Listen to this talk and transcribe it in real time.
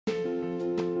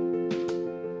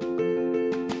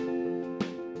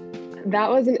that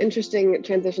was an interesting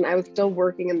transition. I was still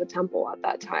working in the temple at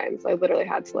that time. So I literally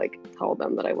had to like tell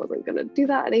them that I wasn't going to do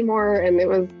that anymore. And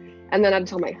then I had to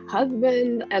tell my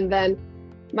husband. And then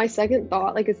my second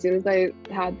thought, like as soon as I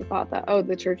had the thought that, oh,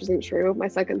 the church isn't true, my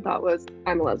second thought was,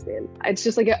 I'm a lesbian. It's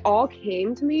just like it all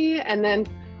came to me. And then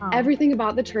everything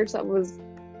about the church that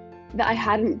I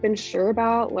hadn't been sure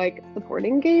about, like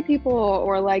supporting gay people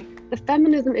or like the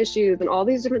feminism issues and all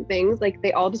these different things, like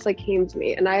they all just like came to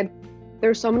me. And there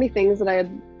were so many things that I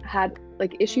had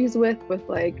like issues with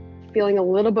like feeling a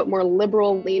little bit more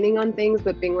liberal leaning on things,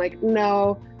 but being like,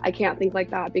 no, I can't think like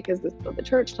that because this is what the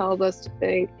church tells us to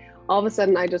think. All of a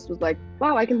sudden I just was like,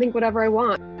 wow, I can think whatever I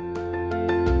want.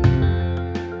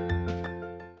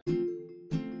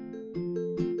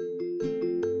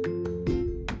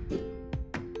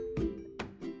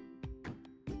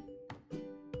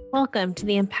 Welcome to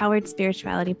the Empowered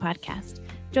Spirituality Podcast.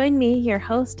 Join me, your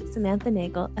host, Samantha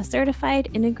Nagel, a certified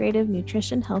integrative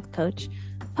nutrition health coach,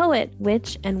 poet,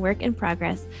 witch, and work in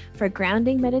progress for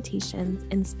grounding meditations,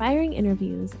 inspiring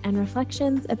interviews, and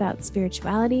reflections about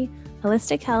spirituality,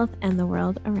 holistic health, and the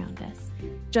world around us.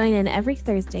 Join in every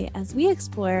Thursday as we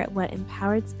explore what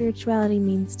empowered spirituality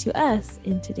means to us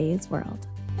in today's world.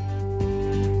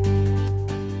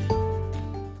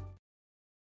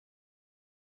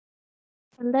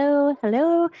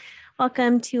 Hello.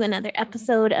 Welcome to another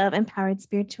episode of Empowered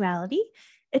Spirituality.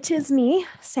 It is me,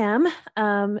 Sam,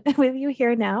 with you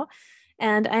here now,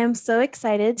 and I am so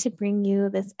excited to bring you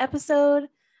this episode.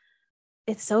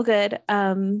 It's so good.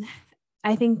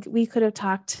 I think we could have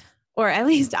talked, or at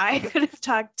least I could have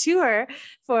talked to her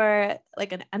for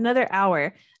like another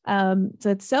hour. So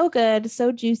it's so good,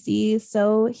 so juicy,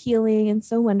 so healing, and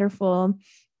so wonderful.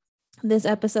 This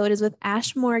episode is with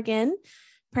Ash Morgan.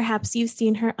 Perhaps you've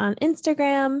seen her on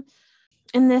Instagram.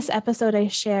 In this episode, I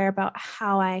share about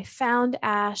how I found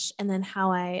Ash and then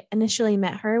how I initially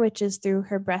met her, which is through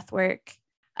her breathwork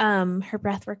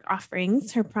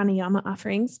offerings, her pranayama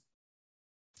offerings.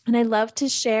 And I love to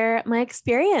share my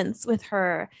experience with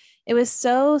her. It was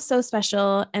so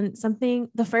special, and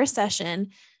the first session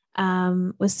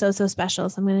was so special.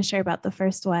 So I'm going to share about the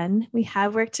first one. We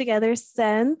have worked together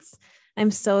since.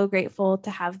 I'm so grateful to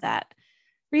have that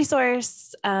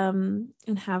resource and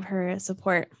have her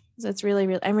support. So it's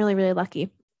I'm really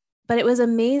lucky. But it was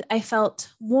amazing. I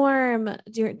felt warm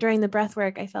during the breath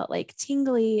work. I felt like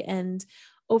tingly and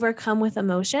overcome with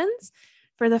emotions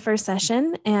for the first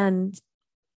session. And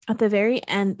at the very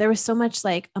end, there was so much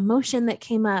like emotion that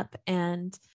came up,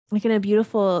 and like in a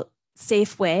beautiful,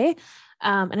 safe way.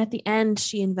 And at the end,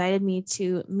 she invited me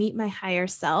to meet my higher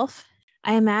self.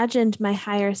 I imagined my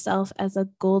higher self as a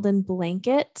golden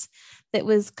blanket that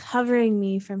was covering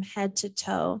me from head to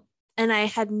toe. And I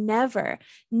had never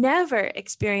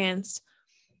experienced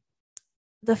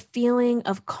the feeling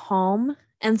of calm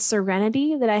and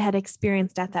serenity that I had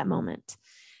experienced at that moment.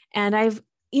 And I've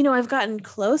gotten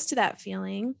close to that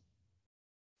feeling.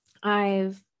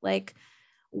 I've like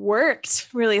worked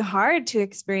really hard to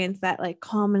experience that like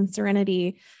calm and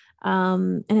serenity.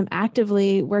 And I'm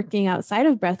actively working outside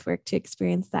of breathwork to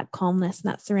experience that calmness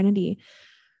and that serenity.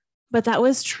 But that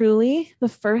was truly the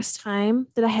first time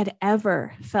that I had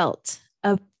ever felt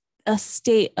a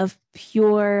state of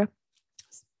pure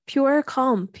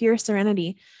calm, pure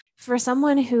serenity. For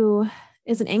someone who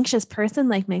is an anxious person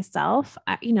like myself,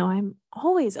 I'm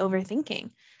always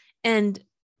overthinking. And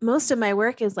most of my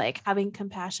work is like having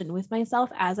compassion with myself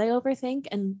as I overthink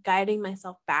and guiding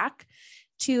myself back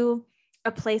to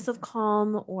a place of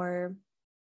calm or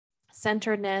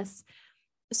centeredness.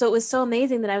 So it was so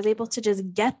amazing that I was able to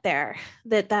just get there,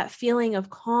 that feeling of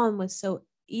calm was so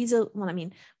easy. Well, I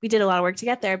mean, we did a lot of work to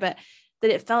get there, but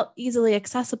that it felt easily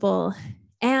accessible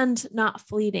and not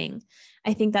fleeting.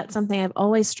 I think that's something I've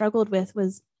always struggled with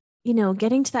was,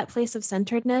 getting to that place of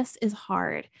centeredness is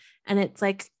hard. And it's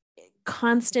like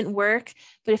constant work,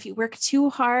 but if you work too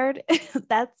hard,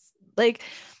 that's like,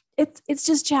 it's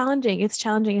just challenging. It's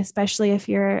challenging, especially if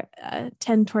you're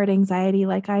tend toward anxiety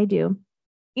like I do.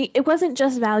 It wasn't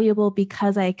just valuable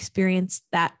because I experienced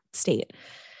that state.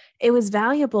 It was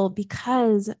valuable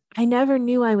because I never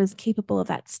knew I was capable of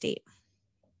that state.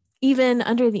 Even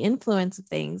under the influence of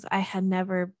things, I had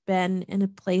never been in a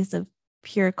place of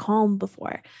pure calm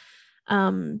before.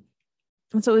 And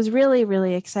so it was really,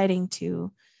 really exciting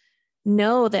to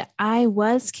know that I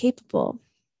was capable.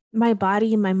 My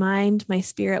body, my mind, my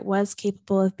spirit was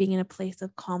capable of being in a place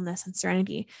of calmness and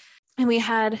serenity. And we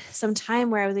had some time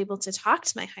where I was able to talk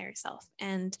to my higher self,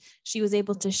 and she was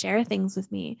able to share things with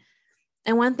me.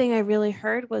 And one thing I really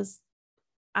heard was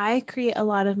I create a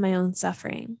lot of my own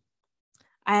suffering.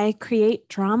 I create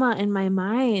drama in my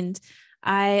mind.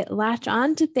 I latch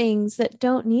on to things that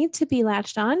don't need to be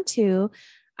latched onto.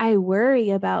 I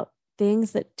worry about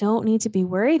things that don't need to be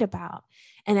worried about.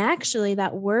 And actually,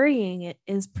 that worrying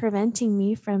is preventing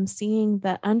me from seeing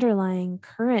the underlying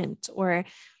current or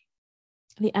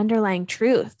the underlying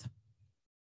truth.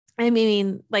 I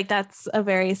mean, like, that's a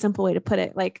very simple way to put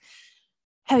it. Like,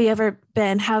 have you ever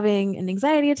been having an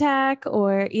anxiety attack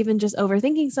or even just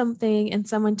overthinking something and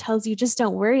someone tells you, just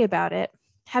don't worry about it?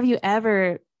 Have you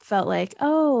ever felt like,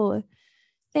 oh,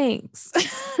 thanks?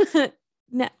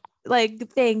 No, like,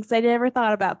 thanks. I never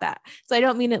thought about that. So I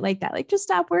don't mean it like that. Like, just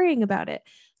stop worrying about it.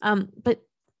 But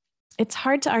it's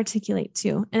hard to articulate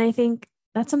too. And I think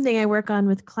that's something I work on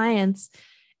with clients,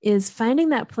 is finding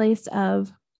that place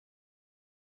of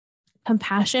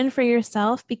compassion for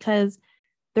yourself, because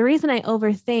the reason I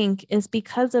overthink is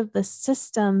because of the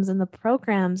systems and the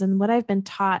programs and what I've been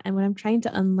taught and what I'm trying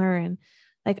to unlearn.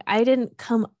 Like, I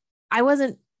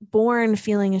wasn't born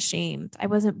feeling ashamed. I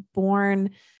wasn't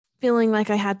born feeling like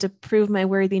I had to prove my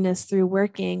worthiness through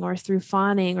working or through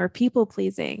fawning or people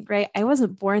pleasing, right? I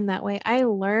wasn't born that way. I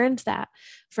learned that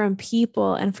from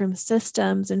people and from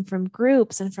systems and from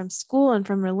groups and from school and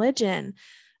from religion,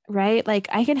 right? Like,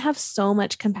 I can have so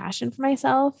much compassion for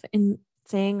myself in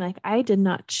saying, like, I did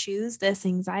not choose this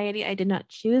anxiety. I did not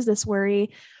choose this worry.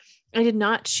 I did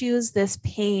not choose this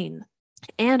pain.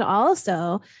 And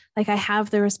also, like, I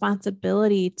have the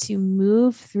responsibility to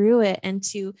move through it and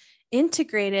to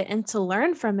integrate it and to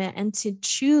learn from it and to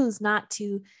choose not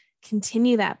to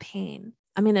continue that pain.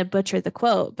 I'm going to butcher the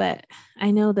quote, but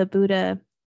I know the Buddha,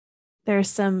 there's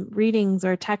some readings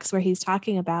or texts where he's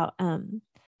talking about,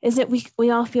 is it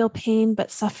we all feel pain,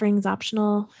 but suffering is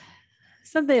optional?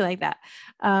 Something like that.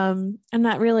 I'm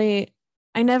not really,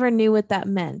 I never knew what that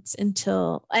meant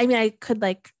until, I mean, I could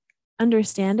like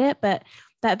understand it, but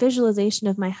that visualization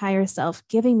of my higher self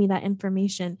giving me that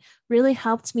information really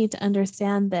helped me to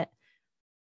understand that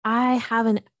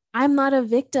I'm not a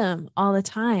victim all the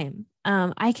time.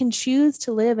 I can choose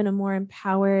to live in a more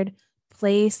empowered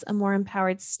place, a more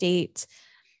empowered state.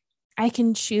 I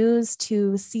can choose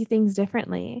to see things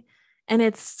differently. And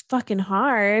it's fucking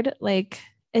hard. Like,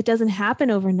 it doesn't happen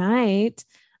overnight.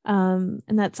 And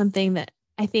that's something that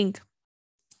I think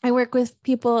I work with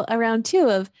people around too,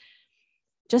 of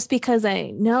just because I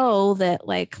know that,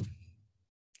 like,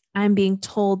 I'm being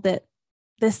told that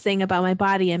this thing about my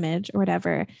body image or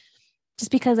whatever, just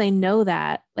because I know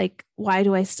that, like, why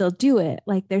do I still do it?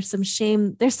 Like, there's some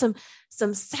shame, there's some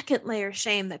second layer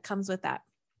shame that comes with that.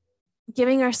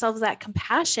 Giving ourselves that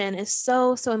compassion is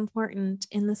so, so important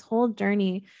in this whole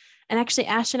journey. And actually,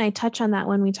 Ash and I touch on that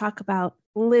when we talk about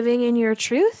living in your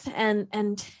truth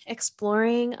and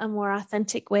exploring a more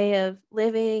authentic way of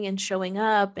living and showing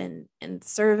up and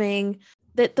serving.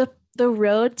 That the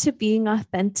road to being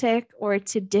authentic or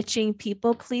to ditching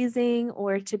people pleasing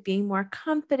or to being more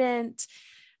confident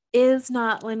is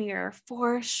not linear,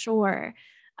 for sure.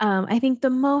 I think the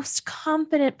most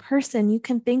confident person you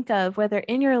can think of, whether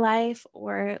in your life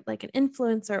or like an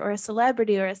influencer or a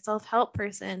celebrity or a self-help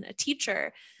person, a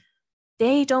teacher,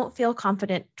 they don't feel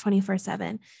confident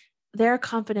 24/7. Their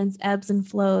confidence ebbs and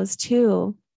flows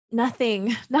too.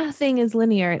 Nothing is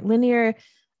linear.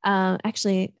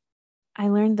 Actually, I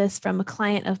learned this from a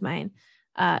client of mine,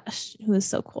 who is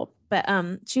so cool. But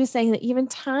she was saying that even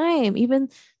time, even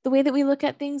the way that we look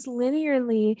at things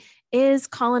linearly is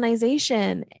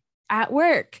colonization at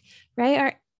work,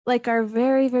 right? Our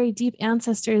very, very deep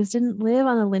ancestors didn't live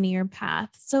on a linear path.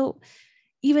 So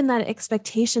even that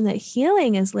expectation that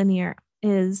healing is linear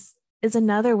is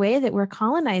another way that we're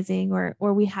colonizing or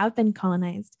we have been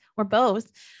colonized, or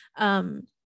both.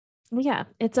 Yeah,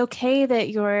 it's okay that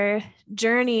your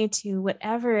journey to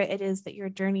whatever it is that you're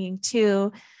journeying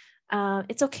to,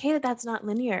 it's okay that that's not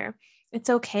linear. It's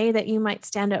okay that you might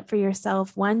stand up for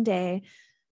yourself one day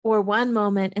or one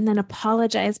moment and then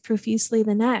apologize profusely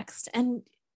the next. And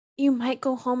you might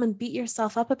go home and beat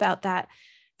yourself up about that,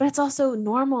 but it's also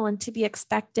normal and to be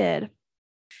expected.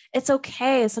 It's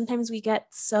okay. Sometimes we get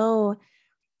so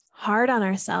hard on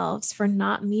ourselves for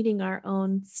not meeting our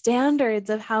own standards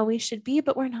of how we should be,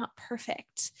 but we're not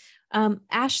perfect.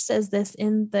 Ash says this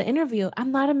in the interview: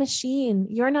 I'm not a machine.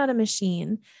 You're not a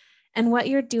machine. And what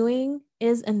you're doing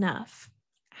is enough.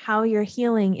 How you're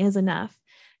healing is enough.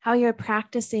 How you're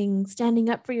practicing standing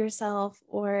up for yourself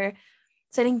or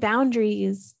setting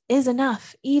boundaries is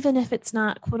enough, even if it's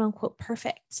not quote unquote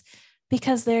perfect,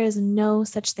 because there is no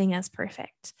such thing as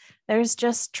perfect. There's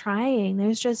just trying,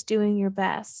 there's just doing your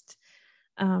best.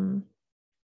 So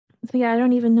yeah, I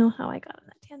don't even know how I got on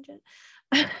that tangent,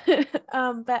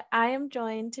 But I am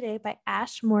joined today by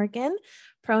Ash Morgan,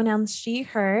 pronouns she,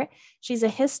 her. She's a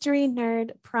history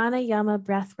nerd, pranayama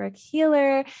breathwork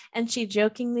healer, and she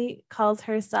jokingly calls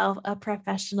herself a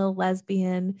professional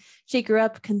lesbian. She grew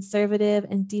up conservative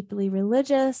and deeply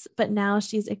religious, but now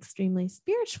she's extremely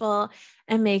spiritual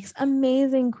and makes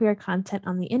amazing queer content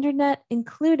on the internet,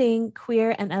 including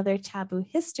queer and other taboo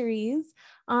histories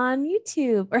on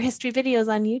YouTube or history videos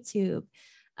on YouTube.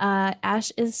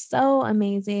 Ash is so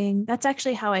amazing. That's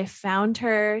actually how I found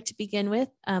her to begin with.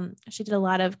 She did a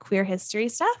lot of queer history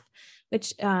stuff,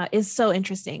 which is so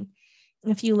interesting.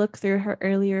 If you look through her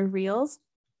earlier reels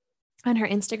on her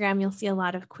Instagram, you'll see a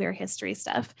lot of queer history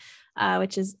stuff,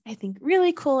 which is, I think,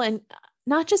 really cool and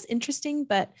not just interesting,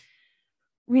 but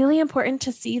really important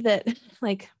to see that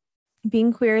like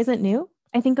being queer isn't new.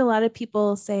 I think a lot of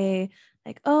people say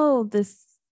like, oh, this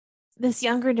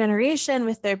younger generation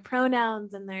with their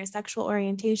pronouns and their sexual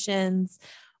orientations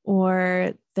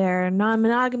or their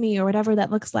non-monogamy or whatever that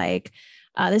looks like.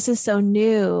 This is so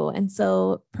new and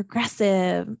so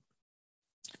progressive,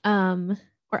 or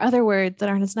other words that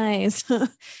aren't as nice.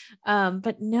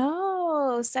 But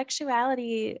no,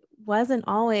 sexuality wasn't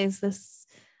always this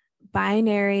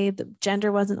binary, the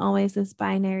gender wasn't always this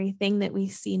binary thing that we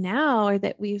see now or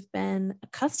that we've been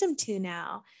accustomed to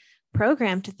now,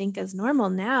 programmed to think as normal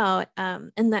now.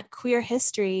 And that queer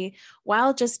history,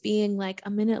 while just being like a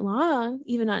minute long,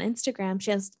 even on Instagram,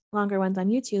 she has longer ones on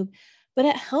YouTube, but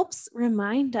it helps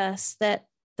remind us that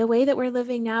the way that we're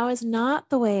living now is not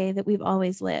the way that we've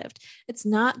always lived. It's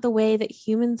not the way that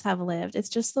humans have lived. It's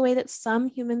just the way that some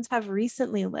humans have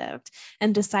recently lived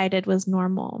and decided was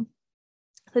normal.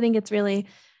 So I think it's really,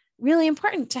 really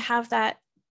important to have that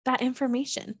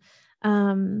information.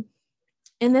 In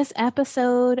this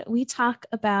episode, we talk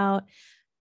about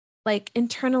like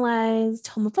internalized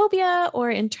homophobia or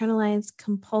internalized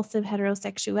compulsive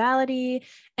heterosexuality.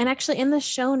 And actually in the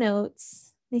show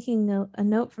notes, making a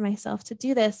note for myself to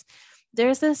do this,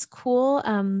 there's this cool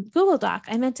Google Doc.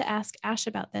 I meant to ask Ash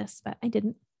about this, but I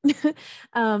didn't. It's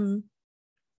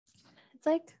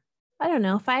like, I don't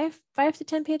know, 5 to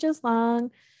 10 pages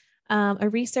long. A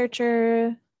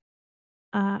researcher,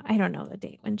 I don't know the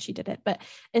date when she did it, but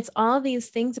it's all these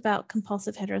things about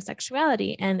compulsive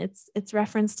heterosexuality, and it's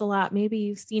referenced a lot. Maybe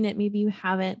you've seen it, maybe you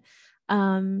haven't.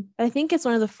 But I think it's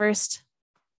one of the first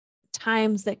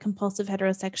times that compulsive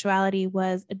heterosexuality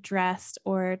was addressed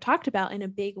or talked about in a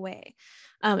big way.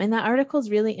 And that article is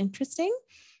really interesting.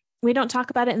 We don't talk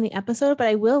about it in the episode, but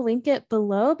I will link it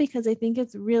below because I think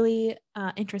it's really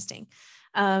interesting.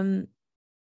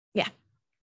 Yeah.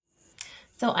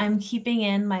 So I'm keeping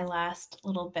in my last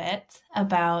little bit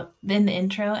about in the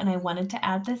intro, and I wanted to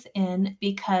add this in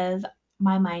because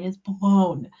my mind is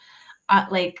blown,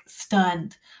 like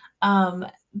stunned. I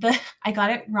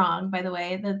got it wrong, by the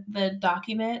way. The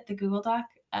document, the Google Doc,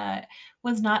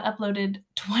 was not uploaded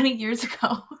 20 years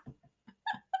ago.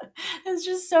 It's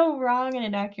just so wrong and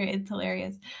inaccurate. It's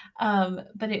hilarious.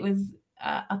 But it was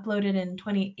uploaded in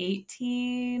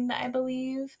 2018, I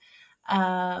believe.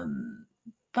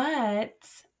 But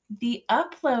the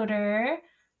uploader,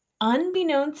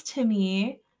 unbeknownst to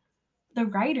me, the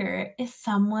writer is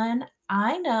someone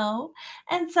I know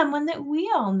and someone that we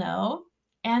all know,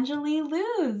 Angeli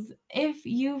Luz. If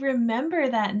you remember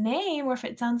that name or if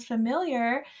it sounds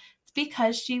familiar, it's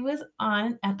because she was on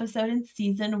an episode in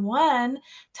season 1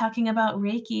 talking about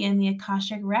Reiki and the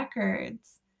Akashic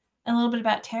Records, and a little bit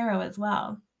about tarot as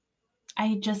well.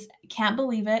 I just can't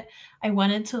believe it. I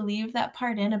wanted to leave that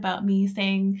part in about me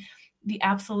saying the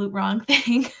absolute wrong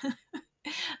thing.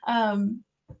 And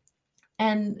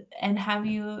have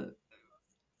you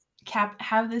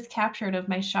have this captured of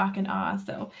my shock and awe.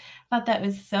 So I thought that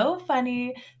was so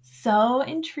funny, so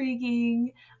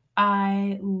intriguing.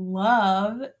 I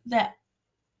love that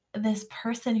this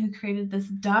person who created this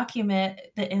document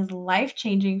that is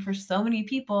life-changing for so many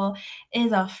people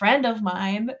is a friend of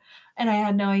mine, and I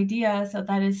had no idea. So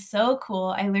that is so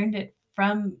cool. I learned it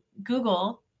from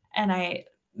Google, and I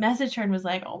messaged her and was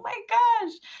like, oh my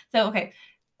gosh. So, okay.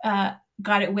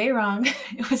 Got it way wrong.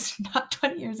 It was not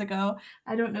 20 years ago.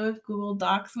 I don't know if Google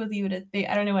Docs was even a thing.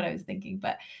 I don't know what I was thinking,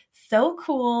 but so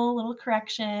cool. Little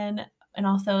correction. And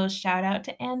also shout out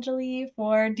to Angeli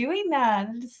for doing that.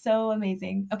 It is so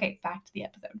amazing. Okay, back to the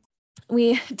episode.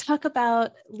 We talk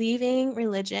about leaving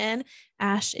religion.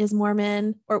 Ash is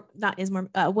Mormon, or not is Mormon,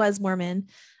 was Mormon,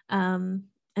 and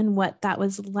what that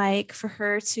was like for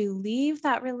her to leave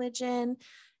that religion.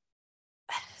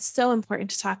 So important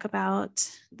to talk about.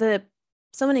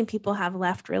 So many people have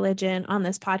left religion on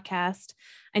this podcast.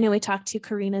 I know we talked to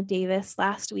Karina Davis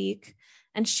last week,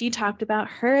 And she talked about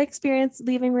her experience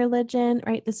leaving religion,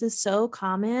 right? This is so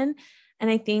common. And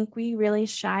I think we really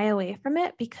shy away from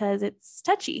it because it's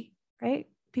touchy, right?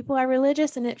 People are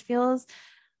religious and it feels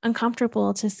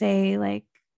uncomfortable to say, like,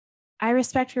 I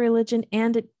respect your religion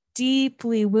and it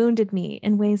deeply wounded me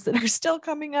in ways that are still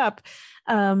coming up.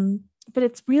 But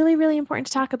it's really, really important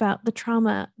to talk about the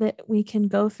trauma that we can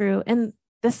go through. And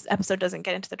this episode doesn't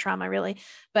get into the trauma really,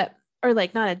 but, or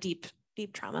like not a deep,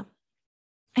 deep trauma.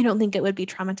 I don't think it would be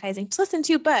traumatizing to listen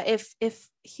to, but if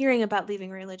hearing about leaving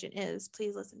religion is,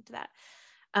 please listen to that.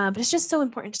 But it's just so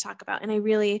important to talk about. And I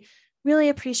really, really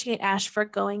appreciate Ash for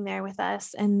going there with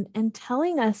us and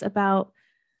telling us about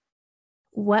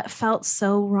what felt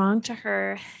so wrong to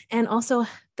her, and also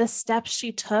the steps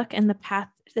she took and the path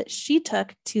that she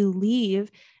took to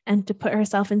leave and to put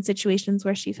herself in situations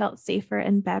where she felt safer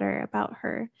and better about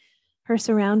her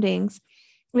surroundings.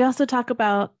 We also talk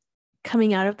about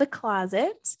coming out of the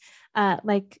closet,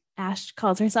 like Ash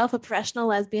calls herself a professional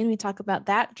lesbian. We talk about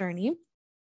that journey.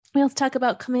 We also talk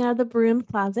about coming out of the broom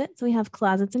closet. So we have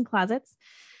closets and closets.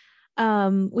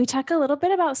 We talk a little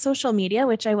bit about social media,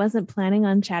 which I wasn't planning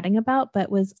on chatting about,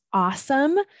 but was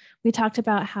awesome. We talked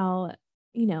about how,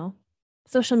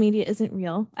 social media isn't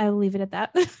real. I will leave it at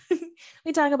that.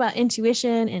 We talk about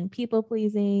intuition and people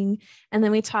pleasing. And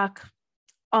then we talk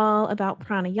all about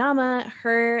pranayama,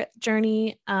 her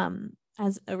journey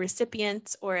as a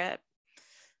recipient or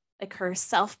like her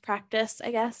self-practice,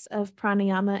 I guess, of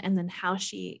pranayama, and then how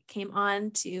she came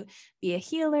on to be a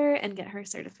healer and get her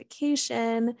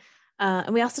certification.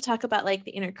 And we also talk about like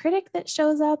the inner critic that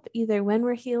shows up either when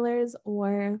we're healers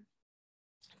or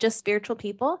just spiritual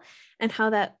people, and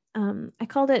how that, I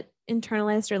called it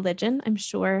internalized religion. I'm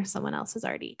sure someone else has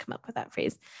already come up with that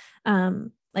phrase,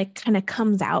 like kind of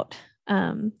comes out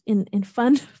in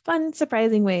fun,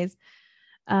 surprising ways.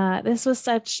 This was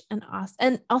such an awesome,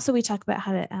 and also we talk about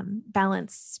how to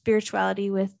balance spirituality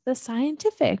with the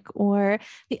scientific or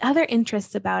the other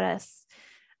interests about us.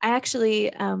 I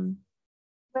actually,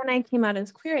 when I came out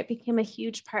as queer, it became a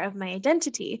huge part of my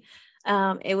identity.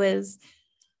 It was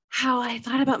how I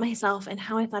thought about myself and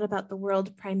how I thought about the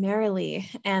world primarily.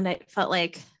 And I felt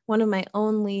like one of my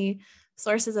only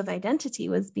sources of identity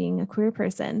was being a queer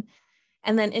person.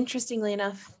 And then interestingly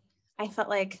enough, I felt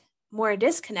like more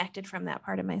disconnected from that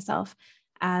part of myself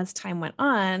as time went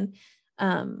on.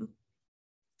 And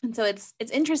so it's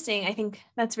interesting. I think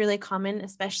that's really common,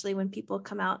 especially when people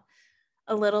come out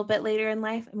a little bit later in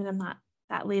life. I mean, I'm not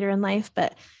that later in life,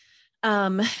 but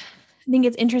I think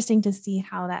it's interesting to see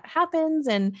how that happens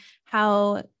and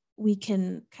how we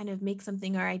can kind of make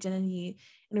something our identity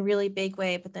in a really big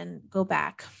way, but then go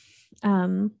back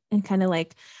and kind of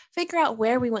like figure out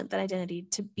where we want that identity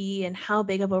to be and how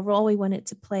big of a role we want it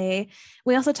to play.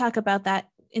 We also talk about that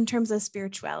in terms of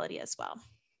spirituality as well,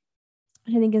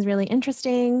 which I think is really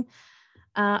interesting.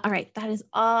 All right, that is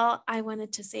all I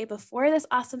wanted to say before this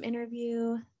awesome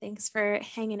interview. Thanks for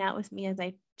hanging out with me as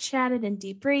I chatted and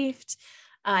debriefed.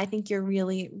 I think you're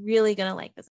really, really going to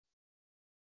like this.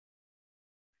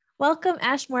 Welcome,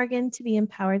 Ash Morgan, to the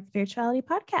Empowered Spirituality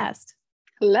Podcast.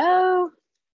 Hello.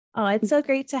 Oh, it's so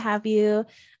great to have you.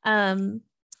 The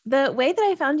way that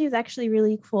I found you is actually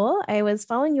really cool. I was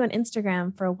following you on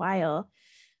Instagram for a while.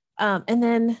 And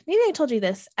then maybe I told you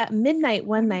this at midnight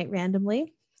one night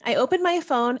randomly. I opened my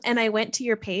phone and I went to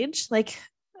your page, like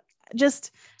just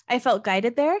I felt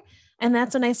guided there. And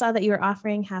that's when I saw that you were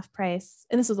offering half price.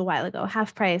 And this was a while ago,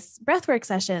 half price breathwork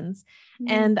sessions.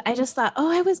 Mm-hmm. And I just thought,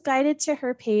 oh, I was guided to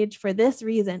her page for this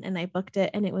reason. And I booked it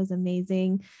and it was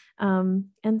amazing. And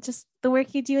just the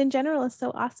work you do in general is so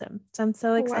awesome. So I'm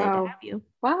so excited to have you.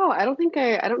 Wow. I don't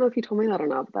know if you told me that or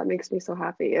not, but that makes me so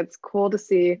happy. It's cool to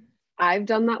see. I've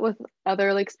done that with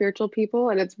other like spiritual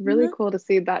people, and it's really cool to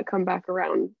see that come back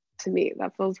around to me.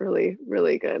 That feels really,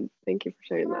 really good. Thank you for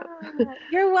sharing that.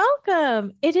 You're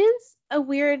welcome. It is a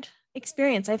weird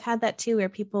experience. I've had that too, where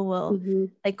people will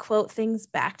like quote things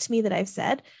back to me that I've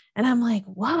said. And I'm like,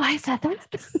 whoa, I said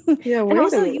that. Yeah. And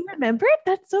also you remembered?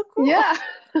 That's so cool. Yeah.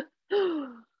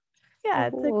 Yeah.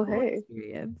 It's a cool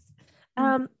experience.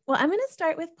 Well, I'm going to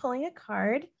start with pulling a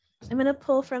card. I'm going to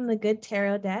pull from the Good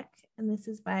Tarot deck. And this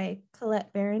is by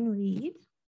Colette Baron Reed.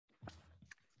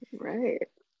 Right.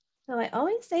 So I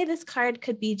always say this card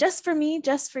could be just for me,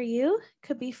 just for you,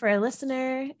 could be for a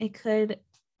listener. It could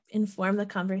inform the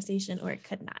conversation or it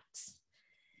could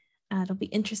not. It'll be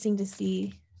interesting to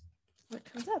see what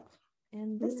comes up.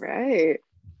 And this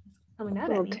coming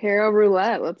out at me. Tarot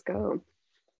roulette. Let's go.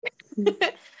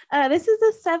 This is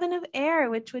the Seven of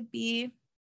Air, which would be,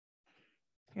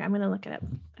 here, I'm going to look it up.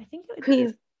 I think it would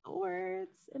be Swords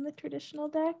in the traditional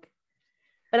deck,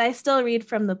 but I still read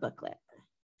from the booklet.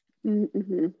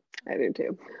 Mm-hmm. I do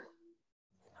too.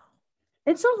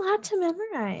 It's a lot to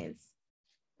memorize.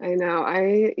 I know.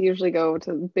 I usually go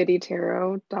to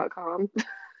biddytarot.com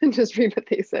and just read what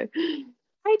they say.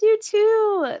 I do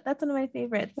too. That's one of my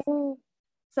favorites. Oh,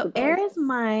 So the air best. is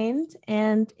mind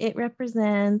and it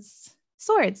represents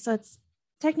swords. So it's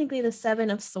technically the seven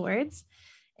of swords.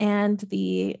 And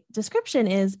the description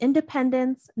is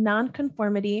independence,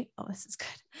 nonconformity. Oh, this is good.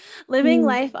 Living Mm.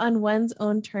 life on one's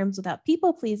own terms without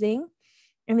people pleasing.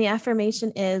 And the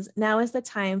affirmation is now is the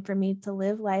time for me to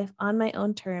live life on my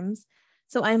own terms.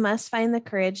 So I must find the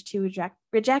courage to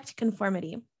reject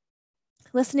conformity.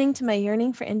 Listening to my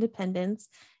yearning for independence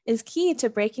is key to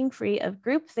breaking free of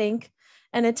groupthink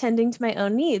and attending to my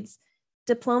own needs.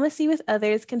 Diplomacy with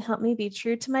others can help me be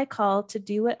true to my call to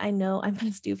do what I know I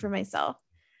must do for myself.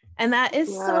 And that is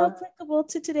so Wow. applicable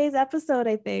to today's episode,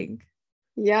 I think.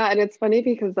 Yeah, and it's funny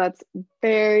because that's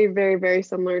very, very, very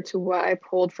similar to what I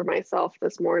pulled for myself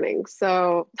this morning.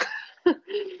 So,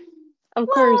 of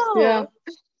course, yeah,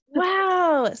 Whoa.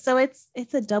 Wow. So it's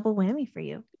a double whammy for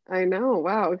you. I know.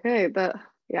 Wow. Okay.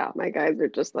 Yeah, my guys are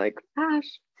just like,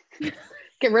 Ash,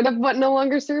 get rid of what no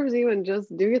longer serves you and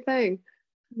just do your thing.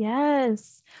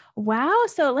 Yes. Wow.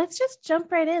 So let's just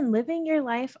jump right in, living your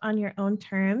life on your own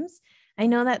terms. I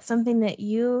know that's something that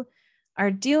you are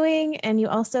doing, and you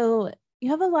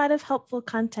have a lot of helpful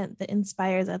content that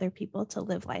inspires other people to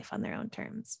live life on their own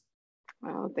terms.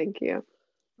 Wow. Thank you.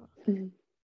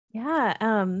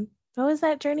 Yeah. What was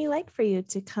that journey like for you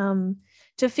to come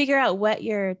to figure out what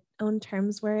your own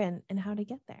terms were and how to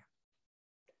get there?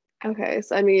 Okay.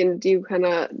 So, I mean, do you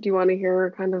want to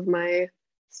hear kind of my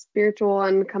spiritual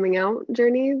and coming out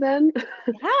journey then? Yeah,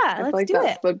 I feel let's like do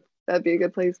it. that'd be a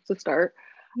good place to start.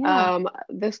 Yeah.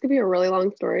 This could be a really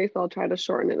long story, so I'll try to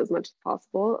shorten it as much as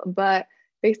possible. But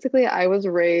basically, I was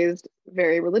raised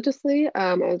very religiously.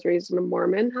 I was raised in a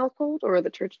Mormon household, or the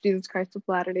Church of Jesus Christ of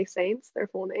Latter-day Saints, their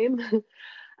full name.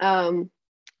 um,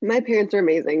 my parents are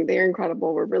amazing. They're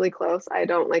incredible. We're really close. I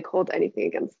don't like hold anything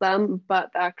against them,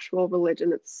 but the actual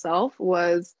religion itself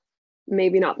was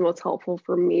maybe not the most helpful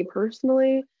for me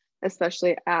personally,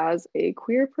 especially as a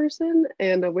queer person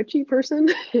and a witchy person.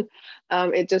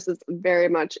 It just is very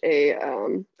much a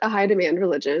high demand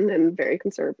religion and very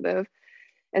conservative.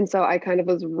 And so I kind of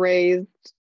was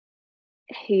raised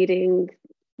hating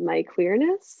my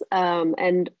queerness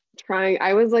and trying.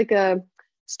 I was like a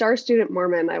star student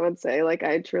Mormon, I would say. Like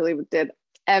I truly did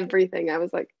everything. I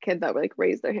was like a kid that would like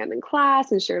raise their hand in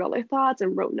class and shared all their thoughts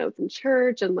and wrote notes in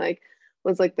church and like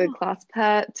was like the class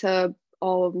pet to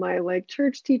all of my like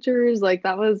church teachers. Like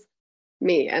that was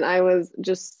me. And I was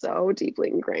just so deeply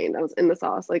ingrained. I was in the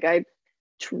sauce. Like I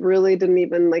truly didn't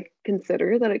even like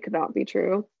consider that it could not be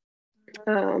true.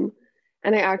 Um,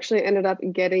 and I actually ended up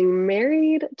getting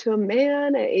married to a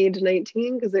man at age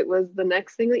 19 because it was the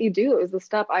next thing that you do. It was the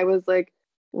step. I was like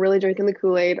really drinking the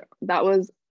Kool-Aid. That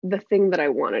was the thing that I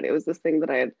wanted. It was this thing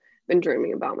that I had been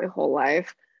dreaming about my whole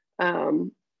life.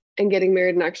 And getting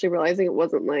married and actually realizing it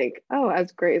wasn't like, oh,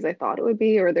 as great as I thought it would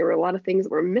be, or there were a lot of things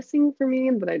that were missing for me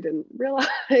that I didn't realize.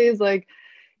 Like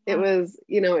it Wow. was,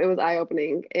 it was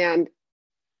eye-opening. And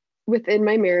within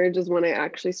my marriage is when I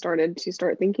actually started to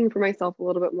start thinking for myself a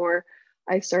little bit more.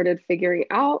 I started figuring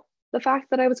out the fact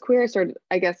that I was queer. I started,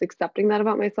 I guess, accepting that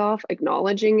about myself,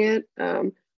 acknowledging it,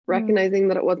 Mm. recognizing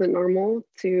that it wasn't normal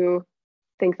to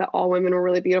think that all women were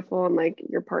really beautiful and like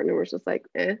your partner was just like,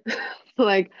 eh.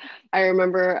 Like I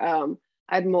remember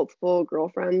I had multiple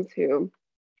girlfriends who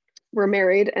were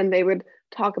married and they would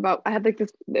talk about, I had like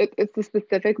this, it's a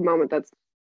specific moment that's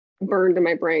burned in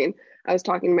my brain. I was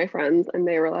talking to my friends and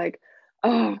they were like,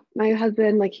 oh, my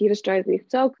husband, like he just drives me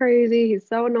so crazy. He's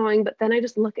so annoying. But then I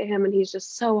just look at him and he's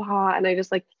just so hot. And I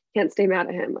just like can't stay mad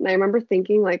at him. And I remember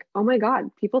thinking, like, oh my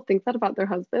God, people think that about their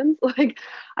husbands. Like,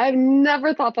 I've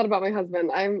never thought that about my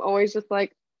husband. I'm always just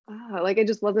like, like it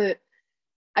just wasn't,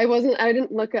 I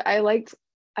didn't look at, I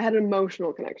had an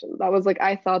emotional connection. That was like,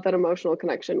 I thought that emotional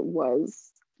connection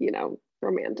was,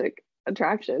 romantic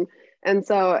attraction. And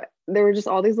so there were just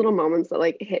all these little moments that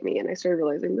like hit me and I started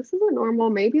realizing this isn't normal.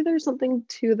 Maybe there's something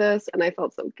to this. And I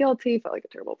felt so guilty, felt like a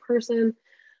terrible person.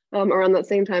 Around that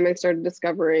same time, I started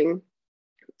discovering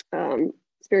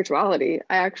spirituality.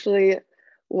 I actually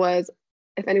was,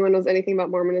 if anyone knows anything about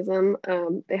Mormonism,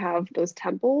 they have those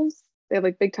temples. They have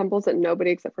like big temples that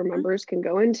nobody except for members can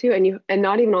go into, and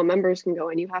not even all members can go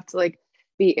in. You have to like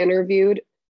be interviewed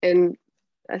and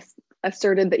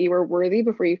asserted that you are worthy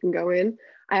before you can go in.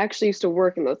 I actually used to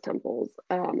work in those temples.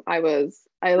 I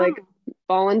like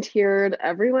volunteered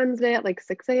every Wednesday at like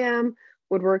 6 a.m.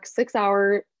 Would work a 6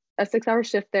 hour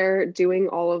shift there, doing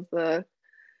all of the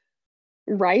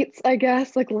rites, I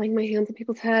guess, like laying my hands on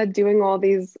people's head, doing all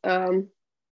these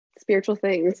spiritual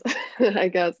things, I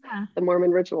guess, Yeah. the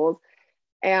Mormon rituals.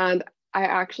 And I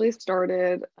actually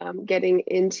started getting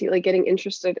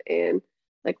interested in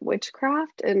like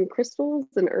witchcraft and crystals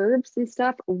and herbs and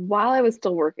stuff while I was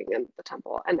still working in the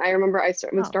temple. And I remember was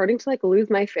Oh, starting to like lose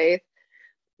my faith,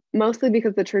 mostly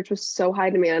because the church was so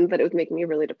high demand that it was making me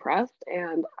really depressed.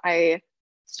 And I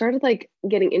started like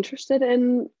getting interested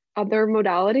in other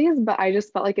modalities, but I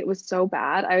just felt like it was so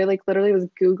bad. I like literally was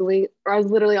Googling, or I was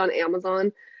literally on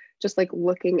Amazon, just like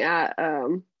looking at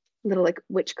little like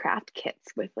witchcraft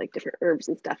kits with like different herbs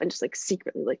and stuff, and just like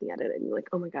secretly looking at it. And you're like,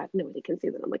 oh my God, nobody can see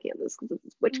that I'm looking at this because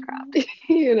it's witchcraft, mhm.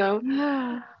 you know?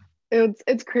 Yeah.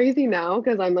 It's crazy now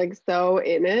because I'm like so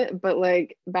in it, but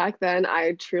like back then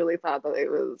I truly thought that it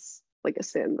was like a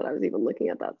sin that I was even looking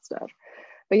at that stuff.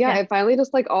 But yeah, Yeah. it finally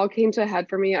just like all came to a head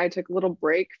for me. I took a little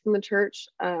break from the church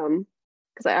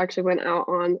because I actually went out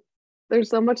on, there's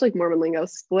so much like Mormon lingo,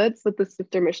 splits with the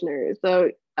sister missionaries.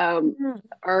 So Mhm.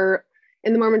 our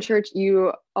in the Mormon church,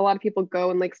 a lot of people go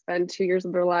and like spend 2 years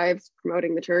of their lives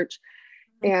promoting the church.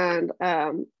 And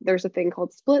there's a thing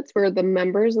called splits where the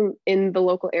members in the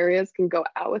local areas can go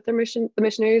out with the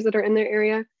missionaries that are in their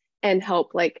area, and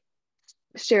help like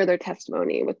share their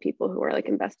testimony with people who are like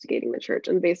investigating the church,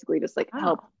 and basically just like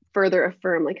help Wow. further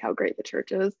affirm like how great the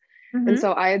church is. And Hmm.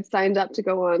 so I had signed up to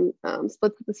go on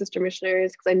splits with the sister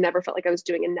missionaries because I never felt like I was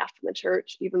doing enough in the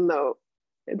church, even though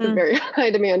it's a Mm. very high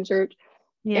demand church.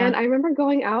 And Yeah. I remember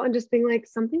going out and just being like,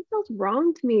 something feels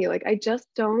wrong to me. Like I just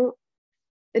don't,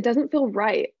 it doesn't feel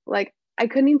right. Like I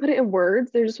couldn't even put it in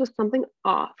words. There just was something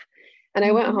off. And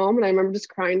I went Hmm. home and I remember just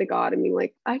crying to God and being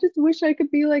like, I just wish I could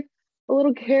be like a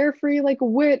little carefree, like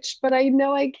witch, but I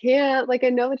know I can't. Like I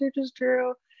know the church is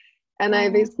true. And I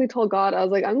Oh, basically told God, I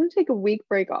was like, I'm gonna take a week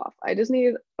break off. I just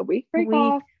need a week a break week.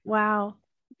 off Wow.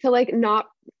 to like not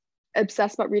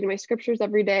obsess about reading my scriptures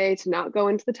every day, to not go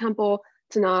into the temple,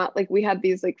 to not like we had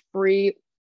these like free,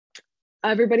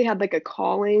 everybody had like a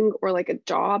calling or like a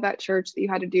job at church that you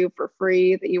had to do for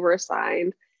free that you were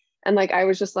assigned. And like I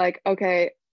was just like,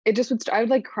 okay, it just would I would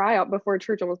like cry out before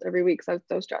church almost every week because I was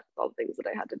so stressed with all the things that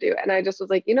I had to do. And I just was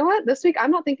like, you know what, this week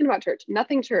I'm not thinking about church,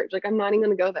 nothing church, like I'm not even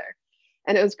gonna go there.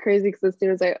 And it was crazy because as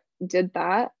soon as I did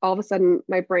that, all of a sudden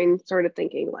my brain started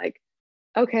thinking like,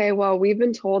 okay, well, we've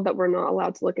been told that we're not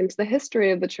allowed to look into the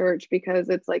history of the church because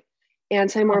it's like Oh,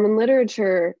 anti-Mormon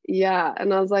literature. Yeah.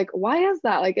 And I was like, why is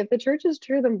that? Like, if the church is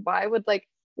true, then why would like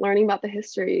learning about the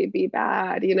history be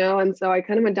bad, you know? And so I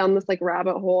kind of went down this like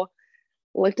rabbit hole,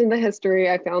 looked into history.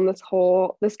 I found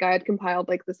this guy had compiled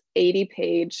like this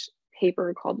 80-page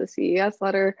paper called the CES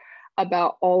letter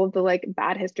about all of the like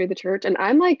bad history of the church. And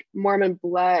I'm like Mormon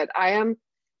blood. I am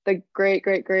the great,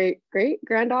 great, great, great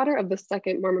granddaughter of the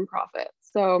second Mormon prophet.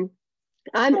 So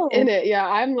I'm in oh, it. Yeah,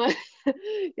 I'm like,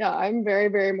 yeah, I'm very,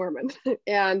 very Mormon.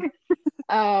 And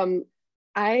um,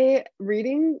 I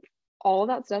reading all of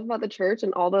that stuff about the church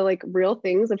and all the like real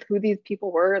things of who these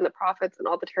people were and the prophets and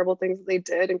all the terrible things that they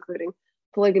did, including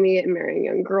polygamy and marrying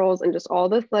young girls and just all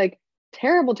this like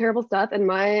terrible, terrible stuff. And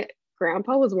my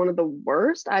grandpa was one of the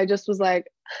worst. I just was like,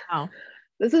 wow.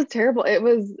 this is terrible.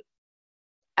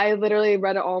 I literally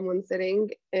read it all in one sitting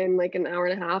in like an hour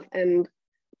and a half. And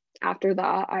after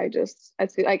that,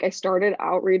 I started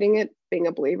out reading it being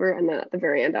a believer, and then at the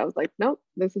very end, I was like, nope,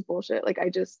 this is bullshit. Like I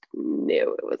just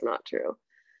knew it was not true.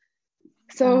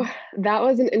 So Wow. that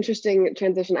was an interesting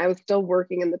transition. I was still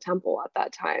working in the temple at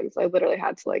that time, so I literally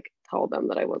had to like tell them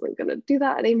that I wasn't going to do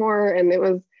that anymore, and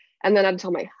then I had to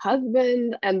tell my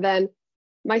husband, and then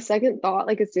my second thought,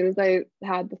 like as soon as I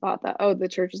had the thought that, oh, the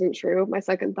church isn't true, my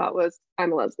second thought was,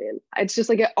 I'm a lesbian. It's just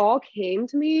like it all came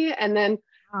to me. And then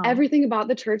Wow. everything about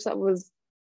the church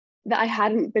that I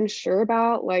hadn't been sure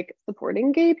about, like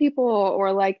supporting gay people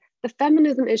or like the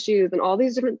feminism issues and all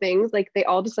these different things, like they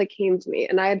all just like came to me.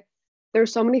 And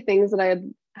there's so many things that I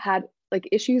had like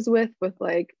issues with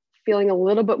like feeling a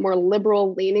little bit more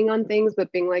liberal leaning on things,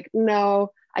 but being like,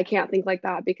 no, I can't think like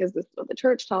that because this is what the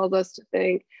church tells us to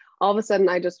think. All of a sudden,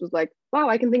 I just was like, wow,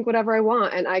 I can think whatever I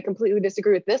want. And I completely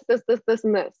disagree with this,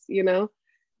 and this, you know?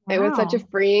 It was such a Wow.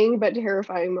 freeing but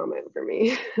terrifying moment for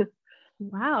me.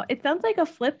 Wow. It sounds like a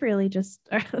flip really just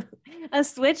a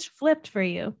switch flipped for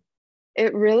you.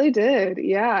 It really did.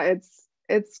 Yeah,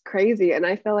 it's crazy. And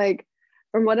I feel like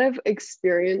from what I've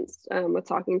experienced with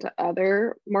talking to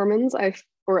other Mormons,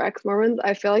 or ex-Mormons,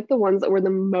 I feel like the ones that were the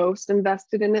most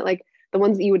invested in it, like the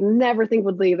ones that you would never think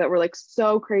would leave that were like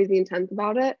so crazy intense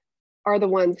about it, are the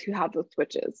ones who have those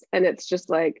switches. And it's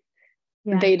just like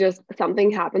Yeah. they just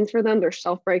something happens for them, their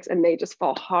shelf breaks and they just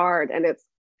fall hard and it's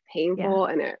Yeah. painful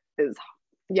and it is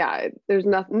yeah, there's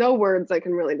no words that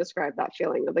can really describe that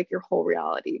feeling of like your whole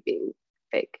reality being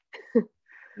fake.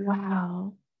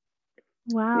 Wow.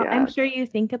 Wow. I'm Yeah. sure you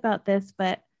think about this,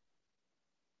 but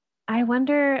I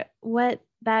wonder what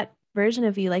that version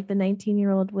of you, like the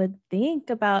 19-year-old, would think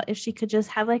about if she could just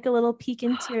have like a little peek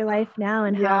into your life now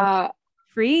and how Yeah.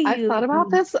 free I've thought you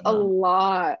about must this a feel.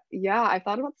 lot. Yeah, I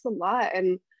thought about this a lot.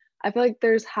 And I feel like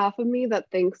there's half of me that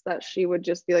thinks that she would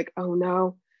just be like, oh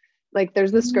no. Like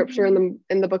there's this scripture in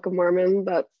Mhm. the Book of Mormon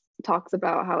that talks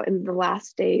about how in the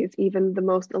last days, even the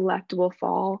most elect will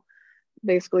fall.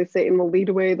 Basically, Satan will lead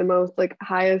away the most like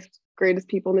highest, greatest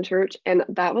people in the church. And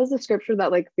that was a scripture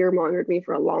that like fear mongered me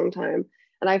for a long time.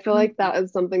 And I feel like that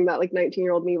is something that like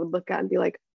 19-year-old me would look at and be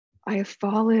like, I have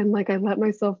fallen, like I let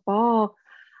myself fall.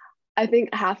 I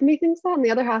think half of me thinks that, and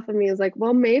the other half of me is like,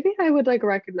 well, maybe I would like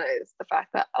recognize the fact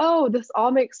that, oh, this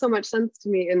all makes so much sense to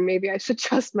me, and maybe I should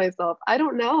trust myself. I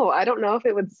don't know. I don't know if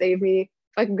it would save me,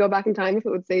 if I could go back in time, if it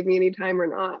would save me any time or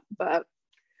not. But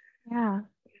Yeah.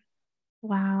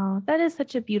 Wow. That is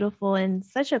such a beautiful and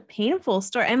such a painful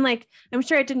story. I'm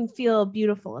sure it didn't feel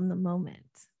beautiful in the moment.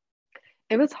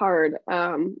 it was hard.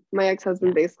 My ex-husband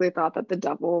Yeah. basically thought that the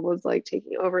devil was like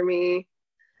taking over me.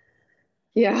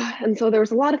 Yeah. And so there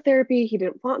was a lot of therapy. He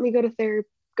didn't want me going to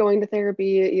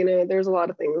therapy. There's a lot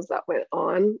of things that went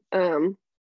on.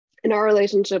 And our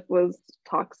relationship was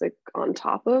toxic on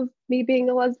top of me being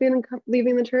a lesbian and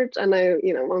leaving the church. And I,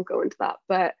 won't go into that,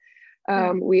 but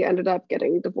Yeah. we ended up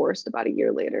getting divorced about a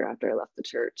year later after I left the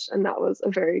church. And that was a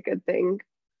very good thing,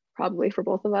 probably for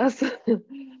both of us.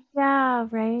 Yeah,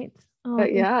 right. Oh, But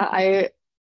thank yeah, you.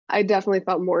 I definitely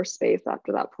felt more space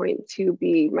after that point to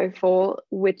be my full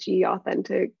witchy,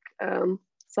 authentic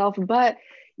self. But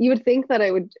you would think that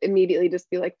I would immediately just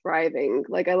be like thriving.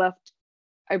 Like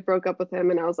I broke up with him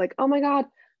and I was like, oh my God,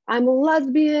 I'm a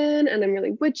lesbian and I'm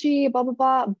really witchy, blah, blah,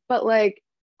 blah. But like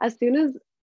as soon as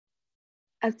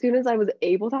I was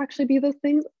able to actually be those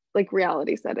things, like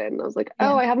reality set in. I was like, oh,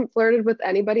 Yeah. I haven't flirted with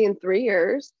anybody in 3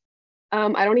 years.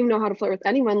 I don't even know how to flirt with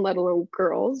anyone, let alone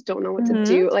girls. Don't know what to Hmm.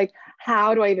 do. Like,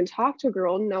 how do I even talk to a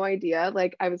girl? No idea.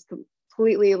 Like, I was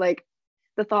completely like,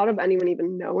 the thought of anyone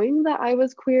even knowing that I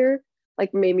was queer,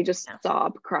 like, made me just Yeah.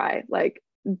 sob, cry, like,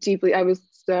 deeply. I was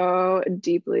so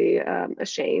deeply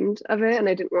ashamed of it. And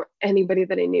I didn't want anybody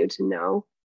that I knew to know.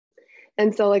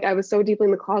 And so, like, I was so deeply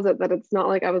in the closet that it's not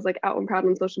like I was like out and proud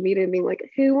on social media and being like,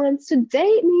 who wants to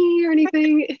date me or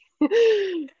anything,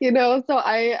 So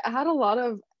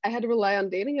I had to rely on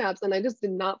dating apps and I just did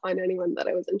not find anyone that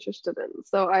I was interested in.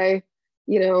 So I,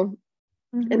 you know,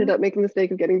 ended Hmm. up making the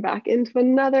mistake of getting back into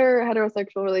another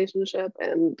heterosexual relationship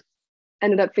and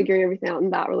ended up figuring everything out in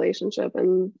that relationship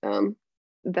and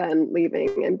then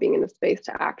leaving and being in a space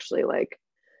to actually like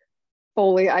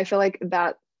fully, I feel like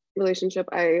that relationship,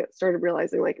 I started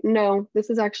realizing like, no, this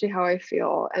is actually how I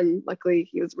feel. And luckily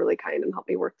he was really kind and helped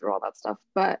me work through all that stuff.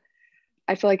 But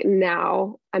I feel like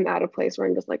now I'm at a place where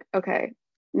I'm just like, okay,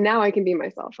 now I can be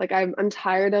myself. Like I'm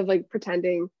tired of like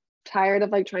pretending, tired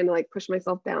of like trying to like push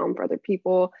myself down for other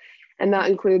people. And that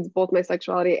includes both my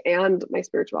sexuality and my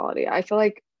spirituality. I feel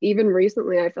like even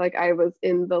recently, I feel like I was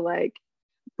in the like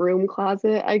broom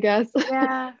closet, I guess,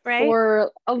 Yeah, right.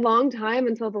 for a long time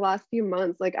until the last few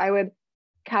months. Like I would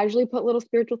casually put little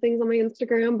spiritual things on my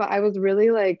Instagram, but I was really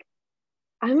like,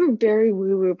 I'm a very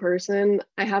woo-woo person.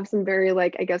 I have some very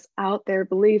like, I guess, out there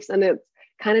beliefs, and it's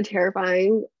kind of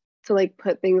terrifying to like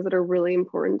put things that are really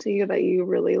important to you that you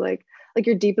really like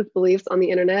your deepest beliefs on the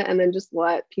internet and then just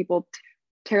let people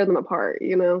tear them apart.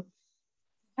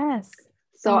 Yes.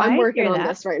 So Oh, I'm I working hear on that.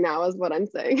 this right now, is what I'm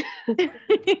saying.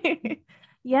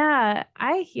 Yeah,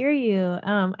 I hear you.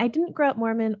 I didn't grow up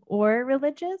Mormon or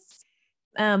religious,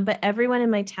 but everyone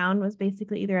in my town was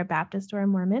basically either a Baptist or a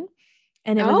Mormon.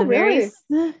 And it was Oh, a very,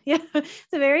 really? yeah, it's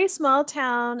a very small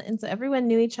town. And so everyone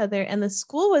knew each other. And the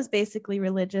school was basically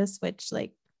religious, which,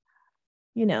 like,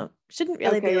 shouldn't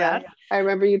really be Okay, yeah. allowed. I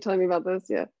remember you telling me about this.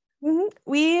 Yeah.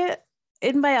 We,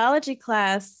 in biology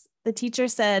class, the teacher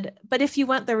said, but if you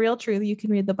want the real truth, you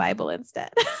can read the Bible instead.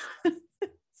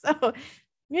 So,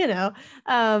 you know,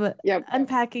 um, Yep.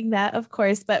 unpacking that, of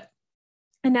course. But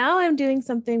now I'm doing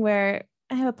something where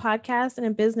I have a podcast and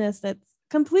a business that's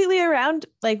completely around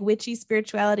like witchy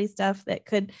spirituality stuff that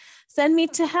could send me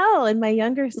to hell in my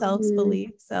younger self's Mhm.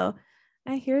 belief. So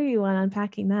I hear you on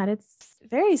unpacking that. It's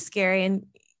very scary. And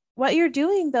what you're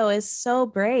doing, though, is so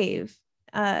brave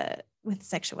with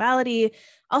sexuality,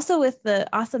 also with the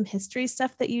awesome history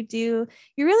stuff that you do.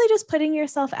 You're really just putting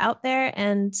yourself out there.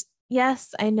 And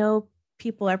yes, I know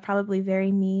people are probably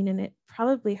very mean and it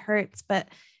probably hurts, but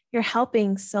you're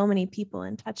helping so many people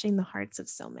and touching the hearts of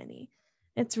so many.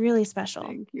 It's really special.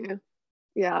 Thank you.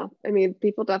 Yeah. I mean,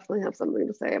 people definitely have something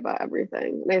to say about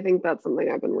everything. And I think that's something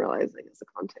I've been realizing as a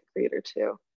content creator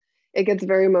too. It gets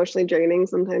very emotionally draining.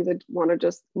 Sometimes I want to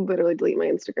just literally delete my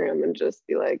Instagram and just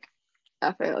be like,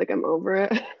 F it, like I'm over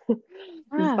it.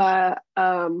 Yeah. But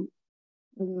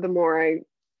the more I,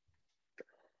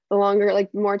 the longer,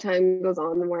 like the more time goes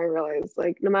on, the more I realize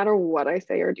like no matter what I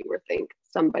say or do or think,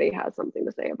 somebody has something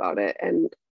to say about it. And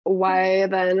why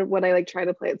then would I like try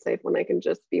to play it safe when I can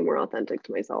just be more authentic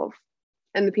to myself?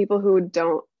 And the people who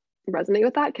don't resonate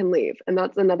with that can leave. And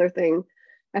that's another thing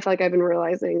I feel like I've been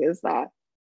realizing is that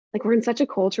like we're in such a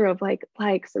culture of like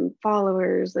likes and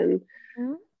followers and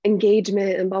Mhm.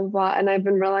 engagement and blah blah blah. And I've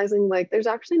been realizing like there's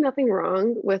actually nothing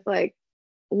wrong with like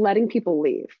letting people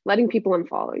leave, letting people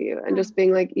unfollow you, and just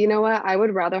being like, you know what, I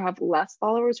would rather have less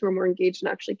followers who are more engaged and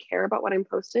actually care about what I'm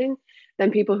posting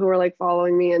than people who are like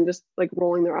following me and just like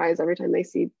rolling their eyes every time they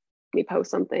see me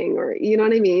post something, or you know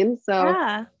what I mean? So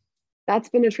Yeah. that's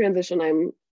been a transition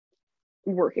I'm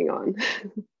working on.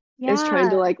 Is trying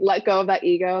to Yeah. like let go of that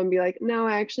ego and be like, no,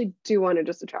 I actually do want to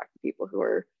just attract the people who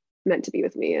are meant to be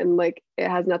with me. And like it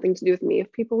has nothing to do with me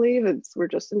if people leave. It's we're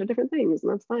just into different things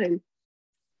and that's fine.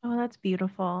 Oh, that's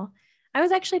beautiful. I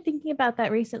was actually thinking about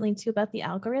that recently too, about the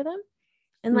algorithm.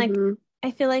 And like, Mm-hmm. I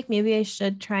feel like maybe I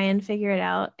should try and figure it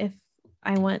out if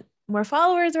I want more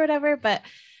followers or whatever. But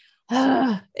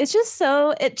it's just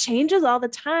so, it changes all the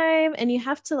time. And you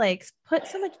have to like put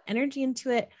so much energy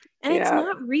into it. And it's Yeah.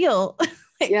 not real.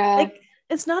 Yeah. like,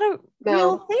 it's not a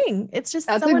real No, thing. It's just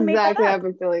that's someone made that exactly how I've up.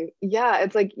 been feeling. Yeah.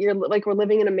 It's like you're like we're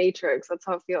living in a matrix. That's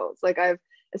how it feels. Like I've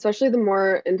especially the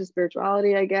more into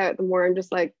spirituality I get, the more I'm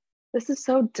just like, this is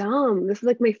so dumb. This is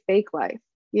like my fake life,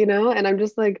 you know? And I'm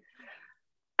just like,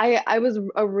 I was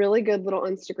a really good little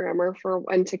Instagrammer for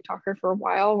and TikToker for a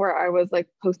while where I was like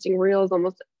posting reels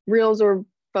or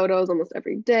photos almost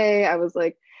every day. I was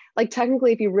like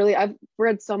technically if you really I've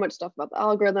read so much stuff about the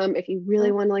algorithm. If you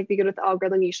really want to like be good with the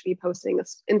algorithm, you should be posting a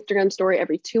Instagram story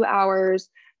every 2 hours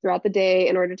throughout the day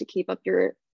in order to keep up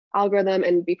your algorithm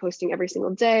and be posting every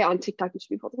single day. On TikTok, you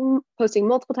should be posting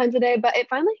multiple times a day. But it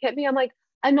finally hit me. I'm like,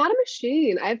 I'm not a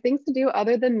machine. I have things to do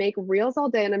other than make reels all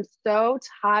day. And I'm so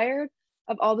tired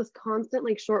of all this constant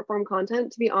like short form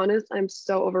content. To be honest, I'm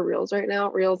so over reels right now,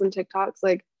 reels and TikToks.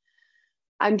 Like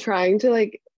I'm trying to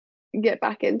like get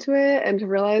back into it and to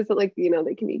realize that like, you know,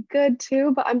 they can be good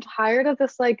too, but I'm tired of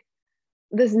this like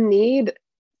this need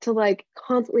to like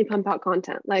constantly pump out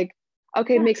content. Like,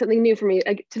 okay, Yeah. make something new for me.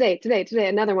 Like today,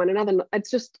 another one, another. It's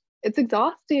just it's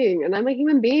exhausting. And I'm a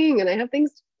human being and I have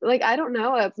things like I don't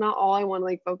know. It's not all I want to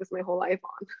like focus my whole life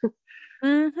on.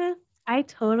 Mm-hmm. I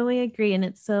totally agree. And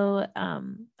it's so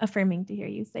affirming to hear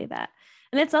you say that.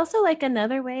 And it's also like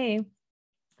another way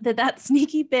that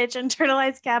sneaky bitch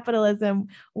internalized capitalism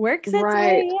works its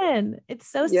Right. way in. It's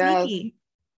so Yes. sneaky.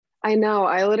 I know.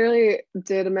 I literally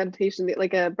did a meditation,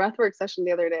 like a breathwork session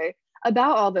the other day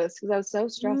about all this because I was so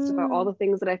stressed about all Mm, the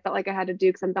things that I felt like I had to do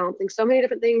because I'm balancing so many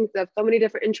different things. I have so many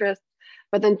different interests.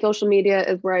 But then social media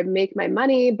is where I make my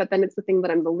money, but then it's the thing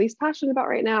that I'm the least passionate about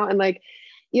right now. And like,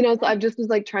 you know, so I've just was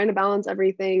like trying to balance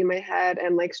everything in my head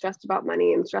and like stressed about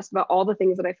money and stressed about all the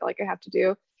things that I feel like I have to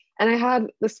do. And I had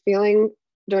this feeling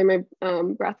during my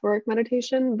breathwork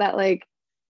meditation that like,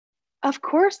 of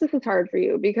course this is hard for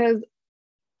you because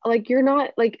like you're not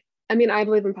like I mean I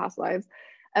believe in past lives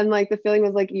and like the feeling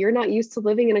was like you're not used to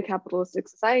living in a capitalistic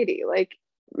society. Like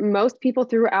most people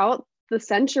throughout the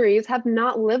centuries have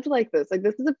not lived like this. Like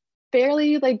this is a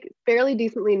fairly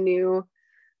decently new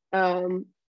um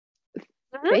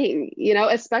mhm. thing, you know,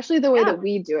 especially the way Yeah. that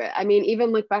we do it. I mean,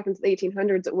 even like back into the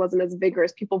 1800s it wasn't as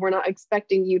vigorous. People were not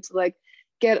expecting you to like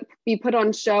be put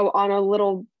on show on a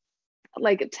little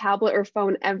like tablet or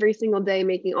phone every single day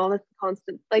making all this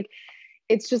constant like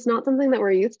it's just not something that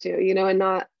we're used to, you know, and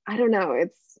not, I don't know,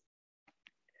 it's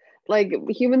like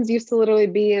humans used to literally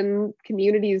be in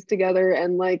communities together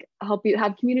and like help you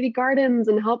have community gardens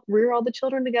and help rear all the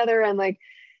children together. And like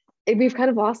we've kind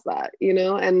of lost that, you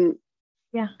know, and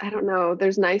Yeah. I don't know,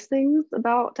 there's nice things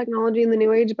about technology in the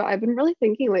new age, but I've been really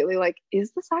thinking lately, like,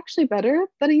 is this actually better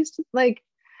than it used to? Like,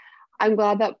 I'm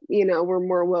glad that, you know, we're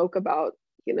more woke about,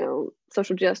 you know,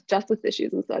 social justice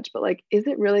issues and such, but like, is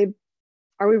it really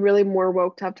are we really more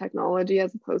woke to have technology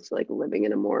as opposed to like living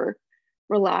in a more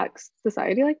relaxed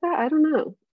society like that? I don't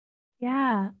know.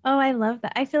 Yeah. Oh, I love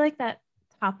that. I feel like that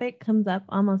topic comes up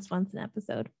almost once an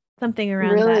episode, something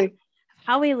around that. Really?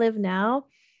 How we live now.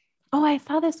 Oh, I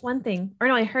saw this one thing, or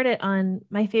no, I heard it on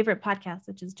my favorite podcast,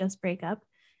 which is Just Break Up.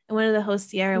 And one of the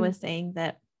hosts, Sierra, was saying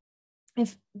that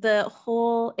if the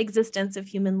whole existence of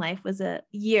human life was a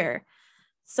year,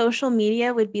 social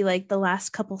media would be like the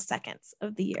last couple seconds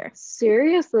of the year.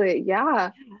 Seriously.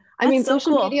 Yeah. I mean, so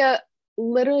social cool. media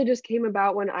literally just came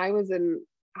about when I was in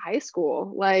high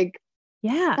school. Like,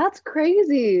 Yeah. that's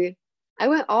crazy. I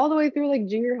went all the way through like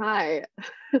junior high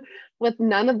with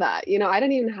none of that. You know, I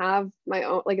didn't even have my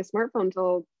own, like a smartphone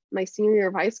until my senior year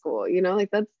of high school. You know, like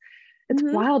it's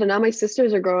wild. And now my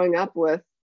sisters are growing up with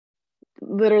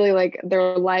literally like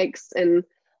their likes and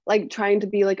like trying to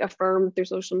be like affirmed through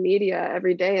social media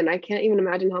every day. And I can't even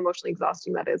imagine how emotionally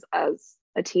exhausting that is as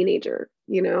a teenager.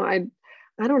 You know, I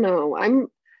don't know.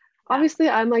 Obviously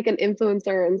I'm like an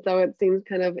influencer, and so it seems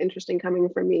kind of interesting coming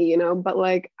from me, you know, but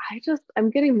like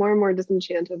I'm getting more and more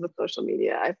disenchanted with social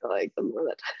media. I feel like the more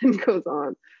that time goes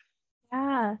on.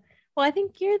 Yeah. Well, I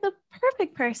think you're the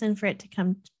perfect person for it to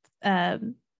come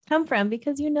from,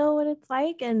 because you know what it's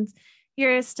like, and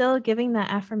you're still giving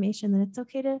that affirmation that it's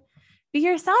okay to be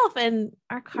yourself. And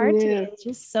our card today is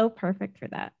just so perfect for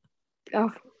that.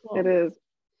 Oh, cool. It is.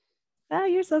 Oh,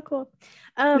 you're so cool.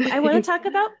 I want to talk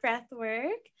about breath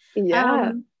work.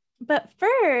 Yeah. But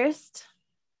first,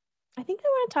 I think I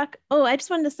want to talk. Oh, I just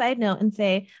wanted to side note and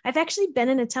say I've actually been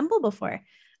in a temple before.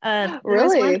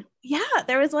 Really?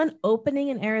 There was one opening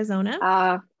in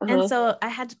Arizona. And so I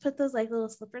had to put those like little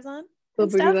slippers on.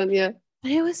 Yeah.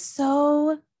 But it was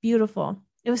so beautiful.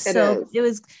 There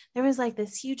was like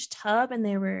this huge tub, and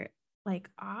they were like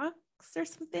ox or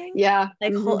something. Yeah.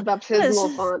 Like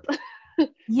baptismal font.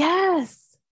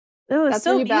 Yes. It was that's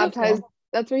so where you beautiful.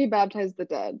 That's where you baptize the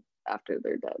dead after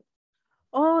they're dead.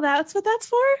 Oh, that's what that's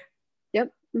for? Yep.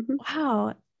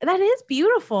 Wow. That is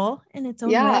beautiful in its own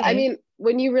way. Yeah. I mean,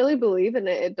 when you really believe in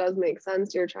it, it does make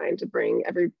sense. You're trying to bring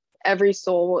every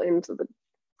soul into the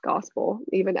gospel,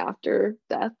 even after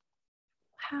death.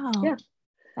 Wow. Yeah.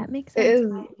 That makes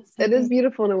sense. It is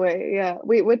beautiful in a way. Yeah.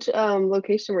 Wait, which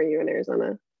location were you in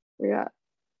Arizona? Where you at?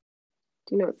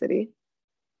 Do you know what city?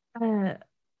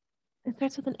 It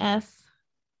starts with an S.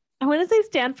 I want to say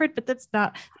Stanford, but that's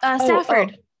not.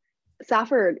 Safford.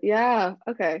 Safford. Yeah.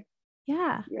 Okay.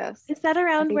 Yeah. Yes. Is that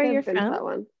around where you're from? That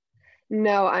one.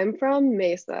 No, I'm from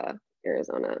Mesa,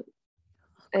 Arizona.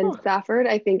 Cool. And Safford,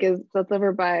 I think that's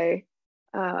over by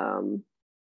New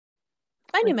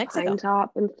Mexico. Pine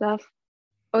Top and stuff.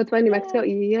 Oh, it's by New Mexico.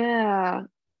 Yeah.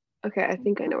 Okay, I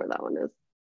think I know where that one is.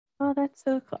 Oh, that's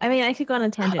so cool. I mean, I could go on a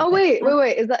tangent. Oh, wait.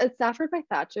 Is Safford by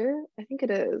Thatcher? I think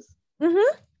it is.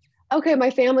 Okay, my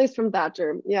family's from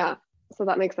Thatcher. Yeah, so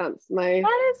that makes sense.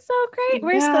 That is so great.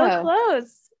 We're so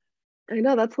close. I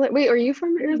know, that's wait, are you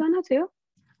from Arizona too?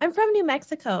 I'm from New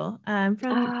Mexico. I'm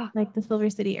from like the Silver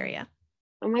City area.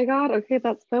 Oh my God. Okay,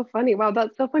 that's so funny. Wow,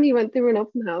 that's so funny. You went through an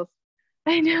open house.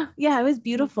 I know. Yeah, it was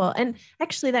beautiful. And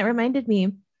actually, that reminded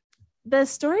me, the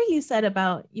story you said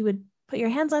about you would put your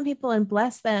hands on people and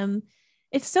bless them.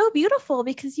 It's so beautiful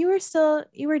because you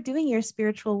were doing your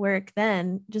spiritual work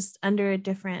then, just under a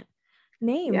different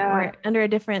name or under a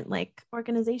different like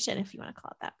organization, if you want to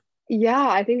call it that. Yeah,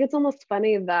 I think it's almost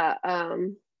funny that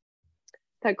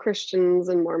that Christians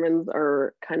and Mormons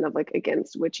are kind of like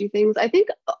against witchy things. I think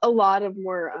a lot of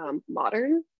more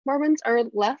modern Mormons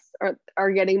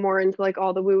are getting more into like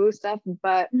all the woo-woo stuff.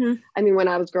 But I mean, when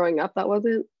I was growing up, that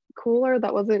wasn't cool or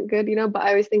that wasn't good, you know. But I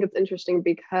always think it's interesting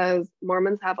because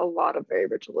Mormons have a lot of very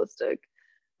ritualistic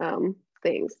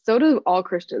things. So do all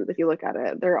Christians, if you look at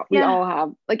it. We all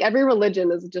have, like, every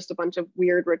religion is just a bunch of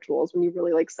weird rituals when you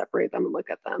really like separate them and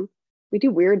look at them. We do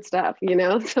weird stuff, you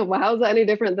know. So how is that any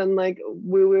different than like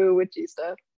woo-woo witchy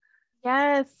stuff?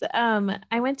 Yes.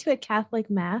 I went to a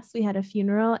Catholic mass. We had a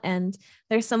funeral, and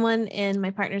there's someone in my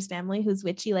partner's family who's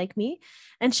witchy like me.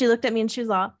 And she looked at me and she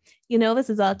was all, you know, this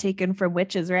is all taken from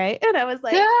witches, right? And I was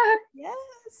like, yes.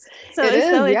 So it's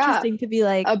so interesting to be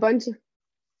like, a bunch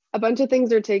of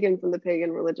things are taken from the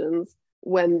pagan religions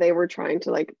when they were trying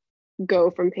to like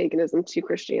go from paganism to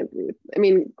Christianity. I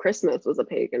mean, Christmas was a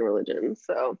pagan religion,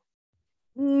 so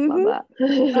love that.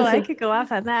 Oh, I could go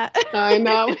off on that. I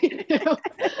know.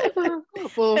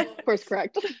 Well, of course,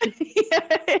 correct. Yeah,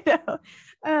 I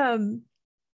know.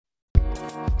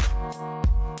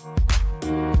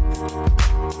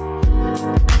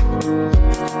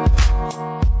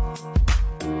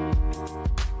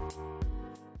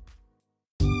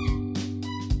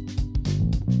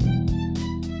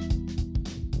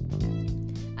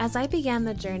 As I began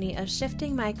the journey of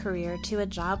shifting my career to a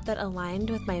job that aligned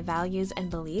with my values and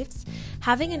beliefs,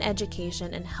 having an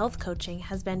education in health coaching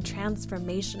has been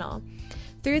transformational.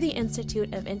 Through the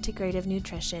Institute of Integrative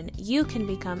Nutrition, you can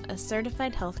become a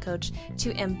certified health coach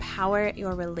to empower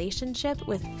your relationship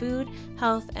with food,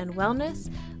 health, and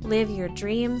wellness, live your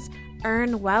dreams,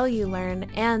 earn while you learn,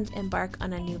 and embark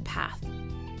on a new path.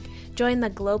 Join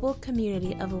the global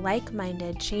community of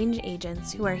like-minded change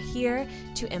agents who are here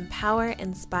to empower,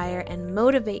 inspire, and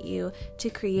motivate you to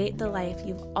create the life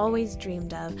you've always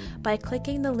dreamed of by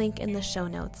clicking the link in the show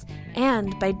notes.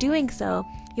 And by doing so,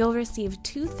 you'll receive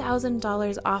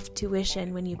 $2,000 off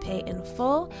tuition when you pay in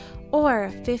full,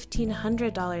 or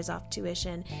 $1,500 off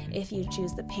tuition if you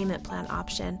choose the payment plan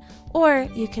option, or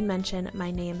you can mention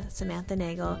my name, Samantha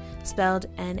Nagel, spelled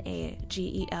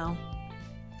Nagel.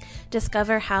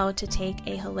 Discover how to take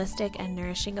a holistic and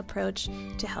nourishing approach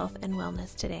to health and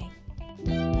wellness today.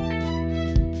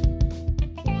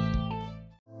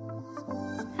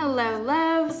 Hello,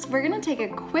 loves. We're going to take a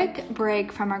quick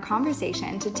break from our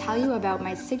conversation to tell you about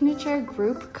my signature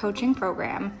group coaching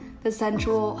program, the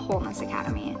Sensual Wholeness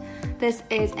Academy. This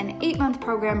is an 8-month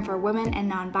program for women and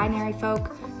non-binary folk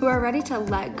who are ready to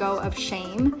let go of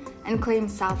shame and claim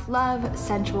self-love,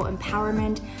 sensual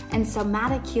empowerment, and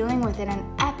somatic healing within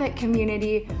an epic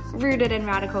community rooted in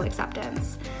radical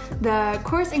acceptance. The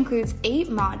course includes 8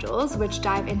 modules which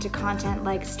dive into content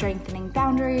like strengthening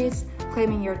boundaries,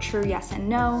 claiming your true yes and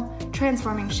no,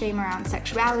 transforming shame around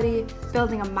sexuality,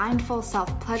 building a mindful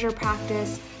self-pleasure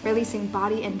practice, releasing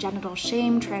body and genital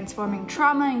shame, transforming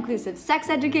trauma, inclusive sex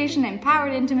education,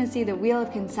 empowered intimacy, the wheel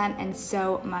of consent, and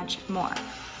so much more.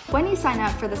 When you sign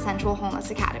up for the Sensual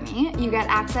Wholeness Academy, you get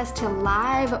access to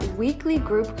live weekly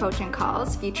group coaching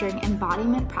calls featuring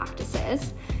embodiment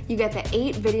practices. You get the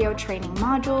 8 video training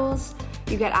modules.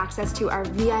 You get access to our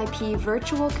VIP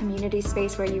virtual community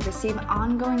space where you receive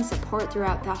ongoing support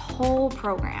throughout the whole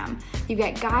program. You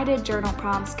get guided journal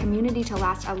prompts, community to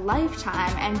last a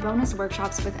lifetime, and bonus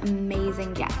workshops with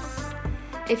amazing guests.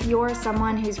 If you're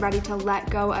someone who's ready to let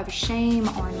go of shame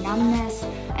or numbness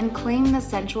and claim the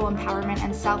sensual empowerment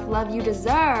and self-love you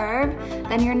deserve,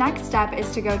 then your next step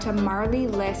is to go to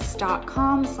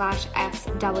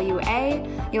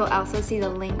marleyliss.com/SWA. You'll also see the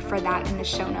link for that in the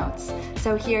show notes.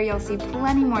 So here you'll see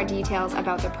plenty more details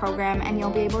about the program, and you'll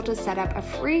be able to set up a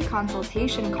free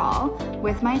consultation call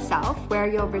with myself where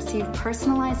you'll receive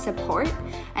personalized support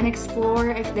and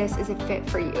explore if this is a fit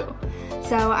for you.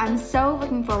 So I'm so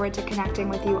looking forward to connecting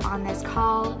with you on this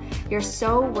call. You're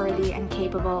so worthy and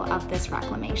capable of this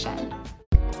reclamation.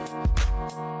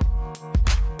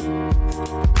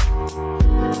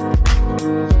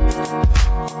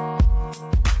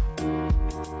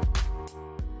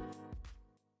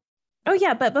 Oh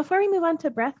yeah, but before we move on to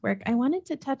breath work, I wanted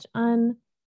to touch on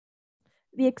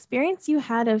the experience you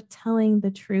had of telling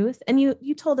the truth. And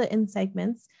you told it in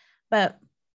segments, but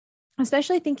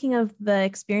especially thinking of the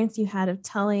experience you had of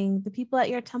telling the people at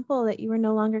your temple that you were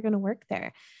no longer going to work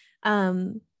there.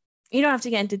 You don't have to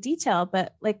get into detail,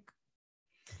 but like,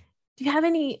 do you have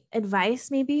any advice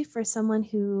maybe for someone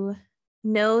who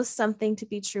knows something to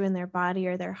be true in their body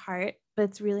or their heart, but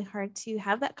it's really hard to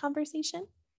have that conversation?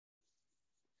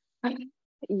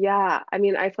 Yeah, I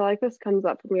mean, I feel like this comes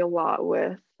up for me a lot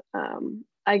with,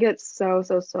 I get so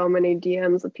many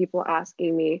DMs of people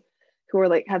asking me who are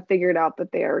like, have figured out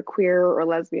that they are queer or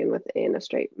lesbian within a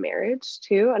straight marriage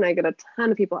too. And I get a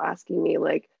ton of people asking me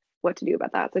like what to do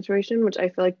about that situation, which I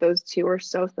feel like those two are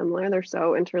so similar. They're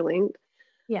so interlinked.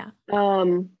 Yeah.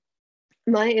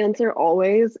 My answer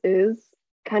always is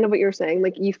kind of what you're saying.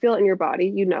 Like you feel it in your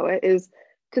body, you know it, is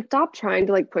to stop trying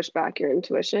to like push back your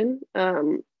intuition.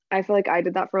 I feel like I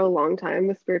did that for a long time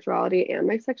with spirituality and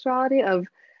my sexuality of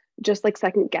just like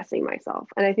second guessing myself.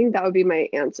 And I think that would be my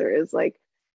answer is like,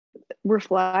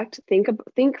 reflect, think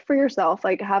for yourself,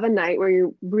 like have a night where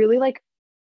you really like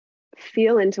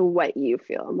feel into what you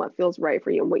feel and what feels right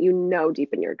for you and what you know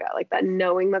deep in your gut, like that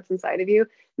knowing that's inside of you.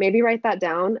 Maybe write that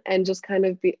down and just kind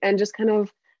of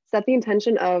set the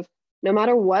intention of no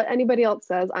matter what anybody else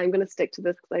says, I'm going to stick to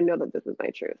this because I know that this is my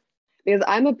truth. Because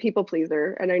I'm a people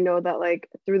pleaser, and I know that like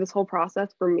through this whole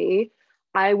process for me,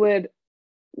 I would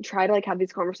try to like have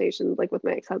these conversations like with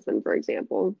my ex-husband, for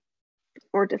example,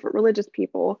 or different religious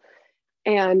people,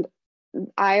 and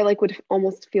I like would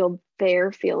almost feel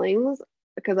their feelings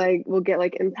because I will get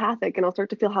like empathic and I'll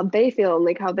start to feel how they feel and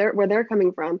like where they're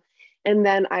coming from, and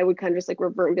then I would kind of just like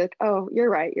revert and be like, oh, you're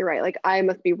right, like I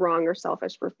must be wrong or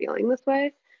selfish for feeling this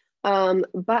way. But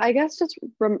I guess just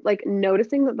like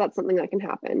noticing that that's something that can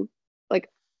happen, like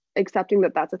accepting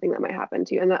that that's a thing that might happen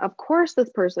to you, and that of course this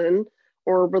person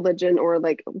or religion or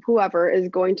like whoever is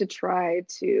going to try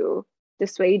to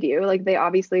dissuade you. Like they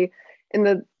obviously in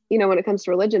the, when it comes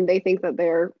to religion, they think that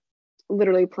they're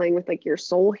literally playing with like your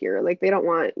soul here. Like they don't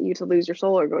want you to lose your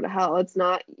soul or go to hell. It's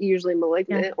not usually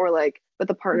malignant or like with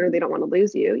the partner, they don't want to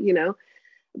lose you,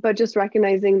 but just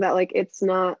recognizing that like it's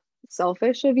not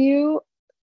selfish of you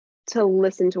to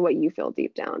listen to what you feel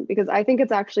deep down, because I think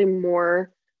it's actually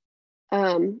more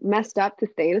messed up to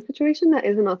stay in a situation that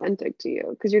isn't authentic to you,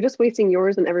 because you're just wasting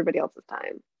yours and everybody else's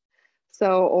time.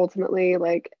 So ultimately,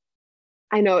 like,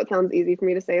 I know it sounds easy for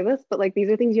me to say this, but like these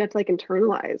are things you have to like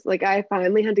internalize. Like I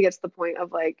finally had to get to the point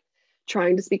of like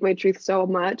trying to speak my truth so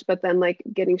much, but then like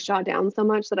getting shot down so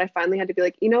much that I finally had to be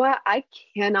like, you know what? I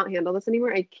cannot handle this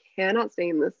anymore. I cannot stay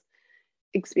in this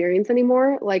experience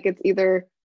anymore. Like it's either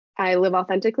I live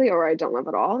authentically or I don't live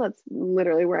at all. That's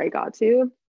literally where I got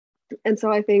to. And so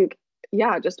I think,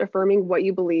 yeah, just affirming what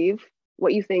you believe,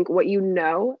 what you think, what you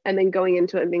know, and then going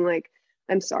into it and being like,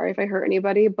 I'm sorry if I hurt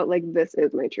anybody, but like this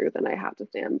is my truth and I have to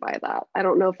stand by that. I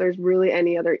don't know if there's really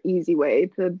any other easy way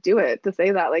to do it, to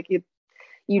say that. Like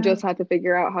you just have to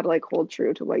figure out how to like hold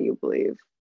true to what you believe.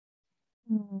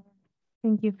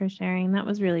 Thank you for sharing. That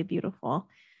was really beautiful.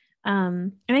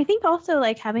 And I think also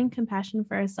like having compassion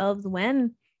for ourselves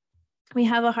when we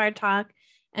have a hard talk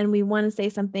and we want to say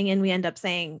something and we end up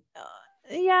saying,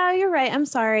 yeah, you're right. I'm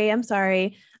sorry. I'm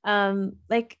sorry.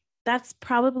 Like that's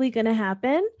probably going to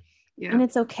happen. Yeah. And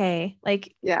it's okay.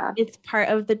 Like, yeah, it's part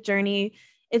of the journey.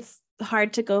 It's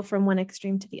hard to go from one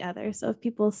extreme to the other. So if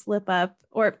people slip up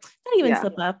or not even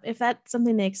slip up, if that's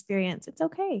something they experience, it's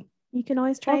okay. You can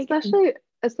always try again.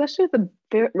 Especially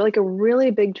with a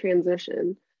really big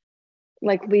transition,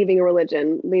 like leaving a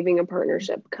religion, leaving a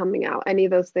partnership, coming out, any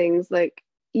of those things, like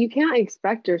you can't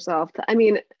expect yourself to, I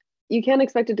mean, you can't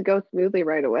expect it to go smoothly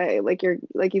right away. Like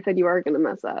like you said, you are going to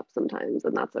mess up sometimes,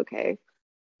 and that's okay.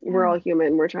 Yeah. We're all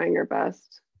human. We're trying our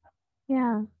best.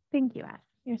 Yeah. Thank you, Ash.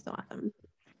 You're so awesome.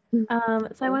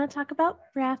 So I want to talk about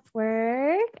breath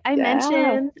work. I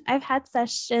mentioned I've had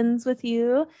sessions with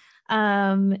you,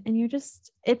 and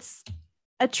it's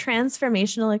a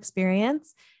transformational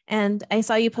experience. And I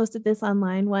saw you posted this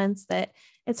online once that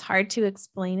it's hard to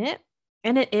explain it,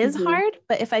 and it is hard,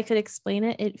 but if I could explain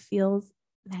it, it feels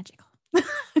magical.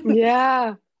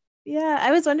 Yeah. Yeah.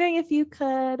 I was wondering if you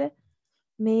could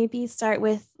maybe start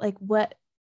with like what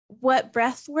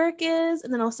breath work is,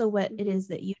 and then also what it is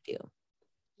that you do.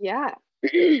 Yeah.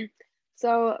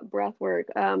 So breath work,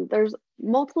 there's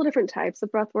multiple different types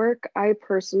of breath work. I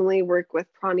personally work with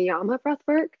pranayama breath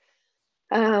work.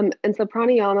 And so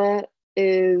pranayama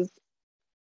it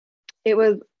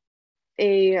was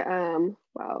a,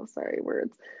 wow, sorry,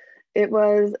 words. It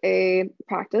was a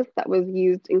practice that was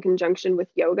used in conjunction with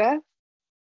yoga.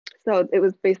 So it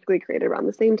was basically created around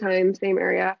the same time, same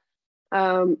area.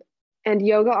 And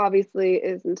yoga obviously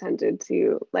is intended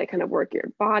to like kind of work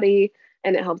your body,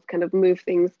 and it helps kind of move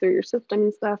things through your system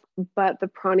and stuff. But the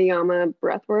pranayama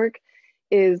breath work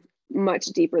is much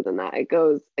deeper than that. It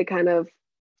kind of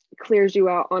clears you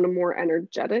out on a more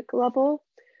energetic level.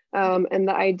 And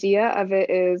the idea of it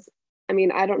is, I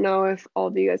mean, I don't know if all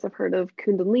of you guys have heard of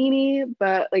Kundalini,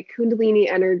 but like Kundalini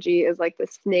energy is like the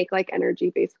snake-like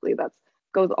energy, basically, that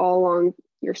goes all along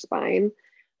your spine.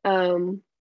 And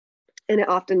it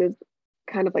often is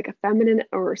kind of like a feminine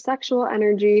or sexual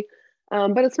energy,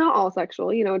 but it's not all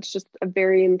sexual, you know, it's just a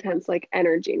very intense like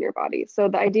energy in your body. So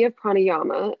the idea of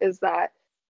pranayama is that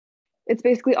it's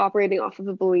basically operating off of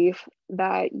the belief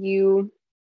that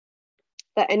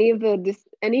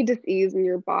any disease in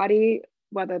your body,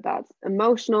 whether that's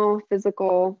emotional,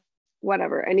 physical,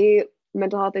 whatever, any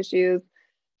mental health issues,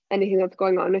 anything that's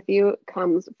going on with you,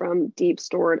 comes from deep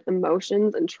stored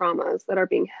emotions and traumas that are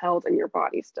being held in your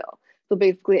body still. So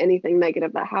basically anything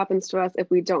negative that happens to us, if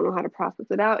we don't know how to process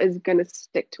it out, is going to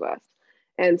stick to us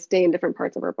and stay in different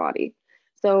parts of our body.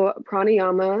 So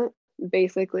pranayama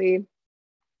basically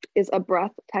is a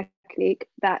breath technique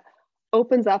that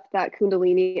opens up that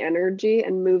Kundalini energy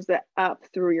and moves it up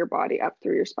through your body, up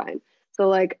through your spine. So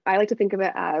like I like to think of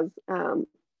it as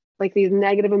like these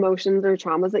negative emotions or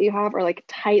traumas that you have are like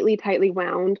tightly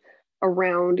wound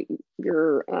around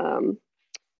your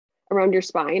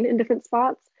spine in different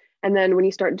spots. And then when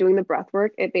you start doing the breath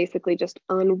work, it basically just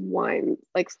unwinds,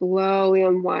 like slowly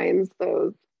unwinds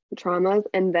those traumas,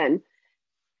 and then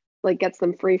like gets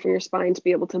them free from your spine to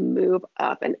be able to move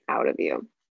up and out of you.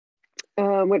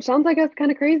 Which sounds like it's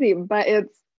kind of crazy, but I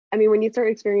mean, when you start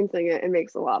experiencing it, it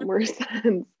makes a lot more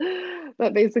sense.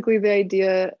 But basically like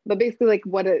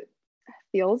what it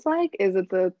feels like is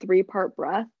it's a 3-part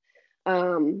breath.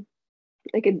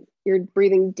 You're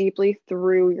breathing deeply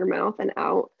through your mouth and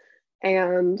out,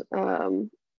 and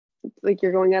like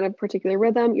you're going at a particular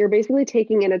rhythm. You're basically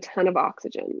taking in a ton of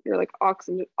oxygen. You're like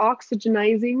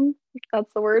oxygenizing,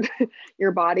 that's the word,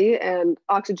 your body, and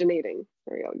oxygenating,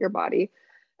 there you go, your body,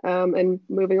 and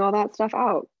moving all that stuff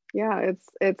out. Yeah,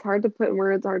 it's hard to put in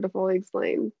words, hard to fully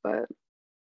explain, but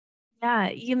yeah,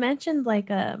 you mentioned like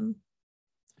the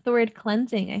word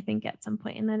cleansing, I think, at some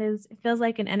point, and that is, it feels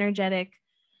like an energetic,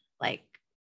 like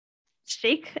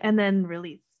shake and then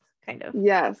release, kind of.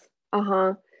 Yes.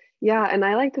 Uh-huh. Yeah. And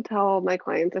I like to tell my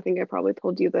clients, I think I probably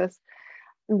told you this,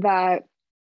 that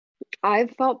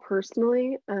I've felt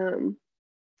personally,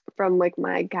 from like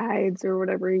my guides or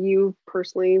whatever you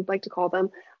personally like to call them,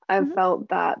 I've felt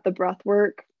that the breath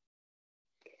work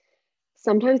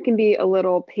sometimes can be a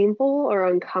little painful or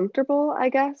uncomfortable, I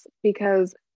guess,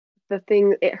 because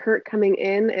it hurt coming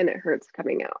in and it hurts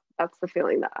coming out. That's the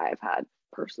feeling that I've had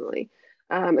personally,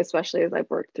 especially as I've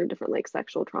worked through different like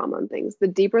sexual trauma and things. The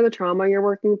deeper the trauma you're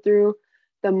working through,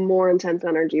 the more intense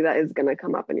energy that is going to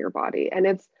come up in your body. And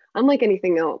it's unlike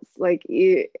anything else. Like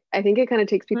I think it kind of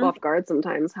takes people off guard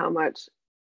sometimes how much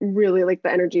really like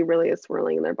the energy really is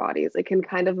swirling in their bodies. It can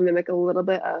kind of mimic a little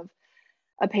bit of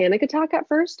a panic attack at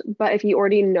first, but if you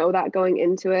already know that going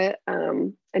into it,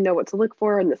 and know what to look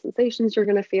for and the sensations you're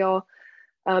going to feel,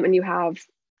 and you have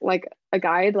like a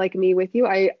guide like me with you,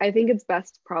 I think it's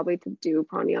best probably to do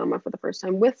pranayama for the first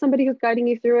time with somebody who's guiding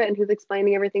you through it and who's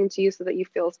explaining everything to you so that you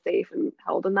feel safe and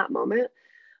held in that moment,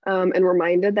 and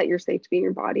reminded that you're safe to be in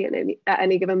your body at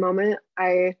any given moment.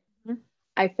 I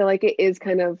feel like it is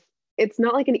kind of, it's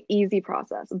not like an easy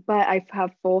process, but I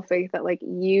have full faith that like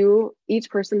each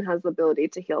person has the ability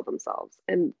to heal themselves,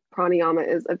 and pranayama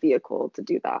is a vehicle to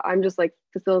do that. I'm just like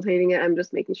facilitating it. I'm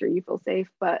just making sure you feel safe,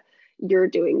 but you're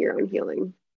doing your own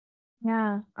healing.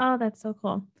 Yeah. Oh, that's so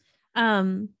cool.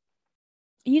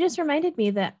 You just reminded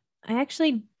me that I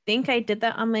actually think I did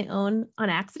that on my own on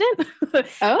accident.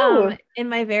 Oh, in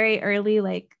my very early,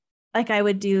 like I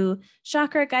would do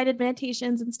chakra guided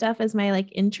meditations and stuff as my like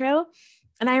intro.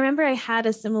 And I remember I had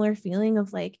a similar feeling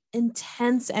of like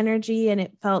intense energy, and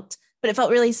it felt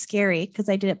really scary because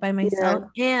I did it by myself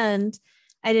and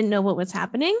I didn't know what was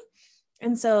happening.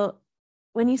 And so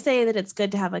when you say that it's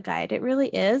good to have a guide, it really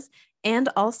is. And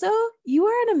also, you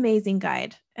are an amazing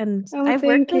guide. And I've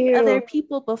worked with other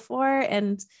people before,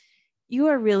 and you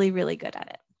are really, really good at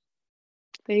it.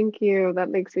 Thank you. That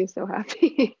makes me so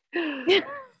happy.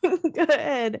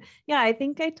 Good. Yeah, I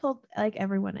think I told like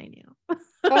everyone I knew.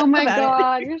 Oh my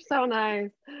God, you're so nice.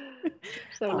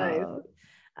 So nice.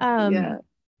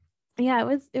 Yeah,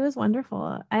 it was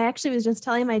wonderful. I actually was just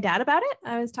telling my dad about it.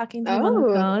 I was talking to him on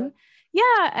the phone. Yeah,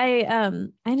 I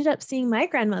ended up seeing my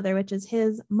grandmother, which is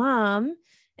his mom,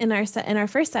 in our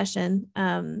first session.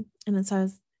 And then so I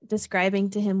was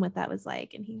describing to him what that was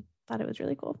like, and he thought it was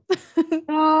really cool.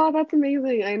 Oh, that's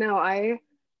amazing. I know. I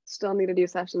still need to do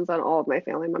sessions on all of my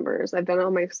family members. I've done it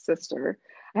on my sister.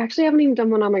 I actually haven't even done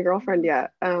one on my girlfriend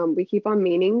yet. We keep on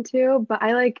meaning to, but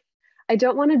I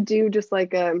don't want to do just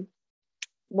like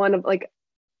one of like,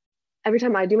 every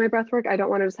time I do my breath work, I don't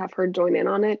want to just have her join in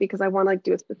on it, because I want to like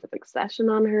do a specific session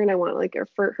on her, and I want like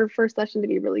her first session to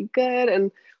be really good.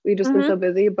 And we've just been so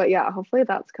busy, but yeah, hopefully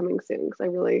that's coming soon, because I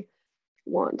really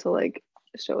want to like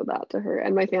show that to her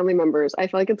and my family members. I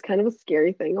feel like it's kind of a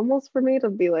scary thing almost for me to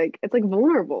be like, it's like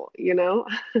vulnerable, you know?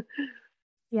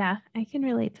 Yeah, I can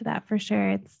relate to that for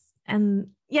sure.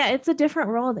 It's a different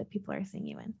role that people are seeing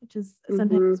you in, which is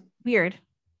sometimes weird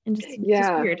and just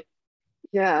weird.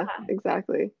 Yeah,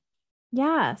 exactly.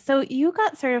 Yeah. So you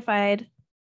got certified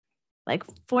like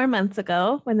 4 months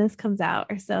ago when this comes out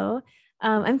or so.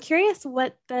 I'm curious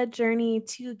what the journey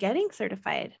to getting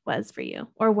certified was for you,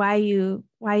 or why you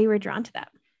were drawn to that.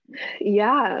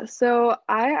 Yeah. So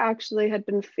I actually had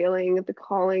been feeling the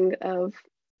calling of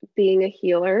being a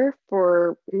healer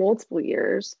for multiple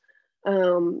years.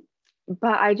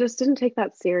 But I just didn't take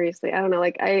that seriously. I don't know.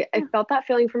 Like I felt that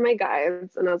feeling from my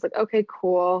guides, and I was like, okay,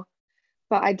 cool.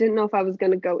 But I didn't know if I was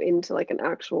going to go into like an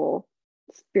actual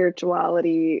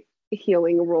spirituality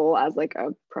healing role as like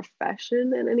a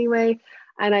profession in any way.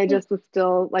 And I just was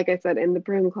still, like I said, in the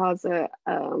broom closet,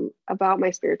 about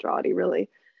my spirituality really.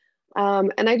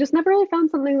 And I just never really found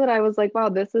something that I was like, wow,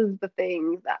 this is the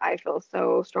thing that I feel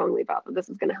so strongly about, that this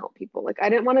is going to help people. Like I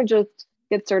didn't want to just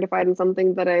get certified in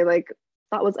something that I like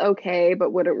thought was okay,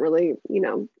 but wouldn't really,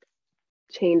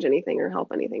 change anything or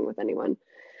help anything with anyone.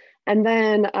 And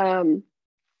then,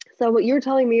 so what you were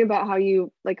telling me about how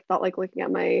you like felt like looking at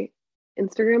my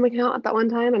Instagram account at that one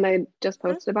time, and I just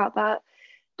posted about that.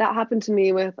 That happened to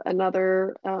me with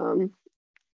another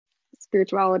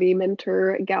spirituality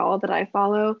mentor gal that I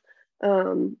follow.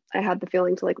 I had the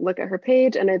feeling to like look at her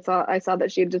page, and I saw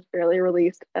that she had just barely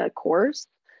released a course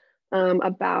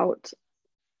about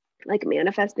like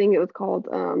manifesting. It was called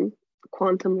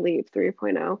Quantum Leap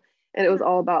 3.0, and it was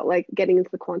all about like getting into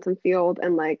the quantum field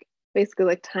and like basically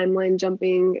like timeline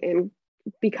jumping and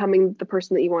becoming the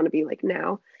person that you want to be like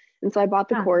now. And so I bought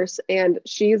the course, and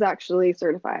she's actually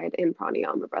certified in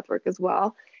pranayama breathwork as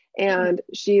well. And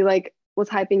she like was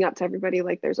hyping up to everybody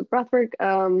like there's a breathwork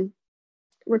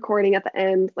recording at the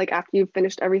end, like after you've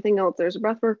finished everything else, there's a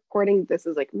breathwork recording. This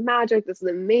is like magic. This is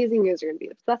amazing. You guys are gonna be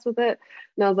obsessed with it.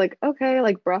 And I was like, okay,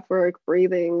 like breathwork,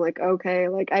 breathing, like okay.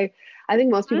 Like I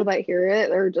think most people that hear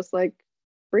it are just like,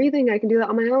 breathing, I can do that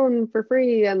on my own for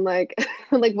free. And like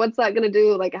like what's that gonna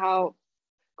do? Like how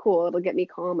cool, it'll get me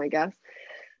calm, I guess.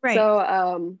 Right.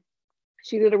 So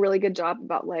she did a really good job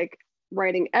about like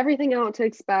writing everything out to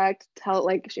expect, tell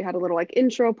like she had a little like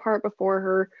intro part before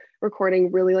her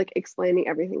recording, really like explaining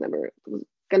everything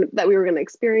that we were gonna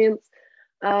experience.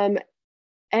 And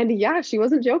yeah, she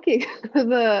wasn't joking.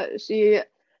 She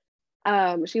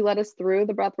led us through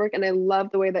the breath work, and I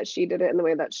love the way that she did it and the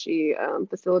way that she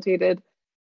facilitated.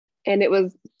 And it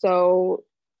was so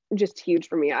just huge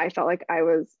for me. I felt like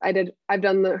I've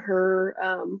done her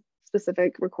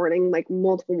specific recording like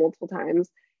multiple times,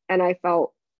 and I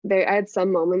felt I had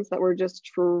some moments that were just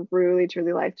truly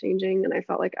life-changing, and I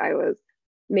felt like I was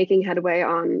making headway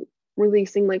on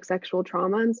releasing like sexual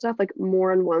trauma and stuff, like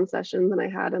more in one session than I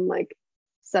had in like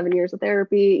 7 years of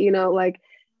therapy, you know, like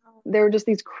there were just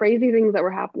these crazy things that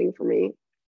were happening for me.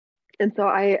 And so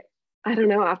I don't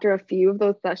know, after a few of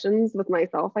those sessions with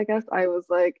myself, I guess I was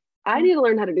like, I need to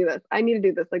learn how to do this. I need to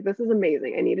do this. Like, this is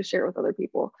amazing. I need to share it with other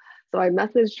people. So I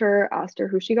messaged her, asked her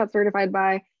who she got certified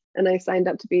by, and I signed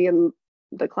up to be in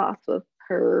the class with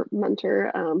her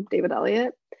mentor, David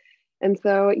Elliott. And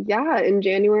so, yeah, in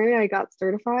January, I got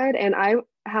certified, and I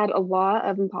had a lot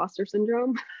of imposter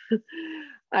syndrome.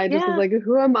 I just was like,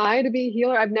 who am I to be a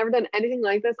healer? I've never done anything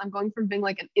like this. I'm going from being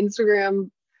like an Instagram,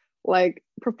 like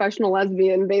professional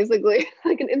lesbian, basically,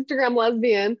 like an Instagram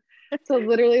lesbian. So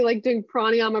literally like doing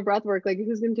pranayama breath work, like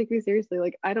who's going to take me seriously?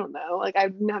 Like, I don't know. Like, I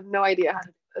have no idea how to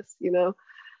do this, you know?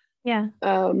 Yeah.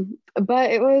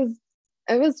 But it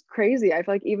was crazy. I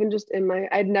feel like even just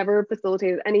I'd never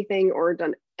facilitated anything or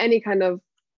done any kind of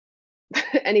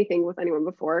anything with anyone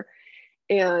before.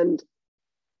 And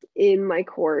in my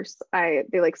course, they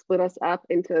like split us up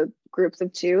into groups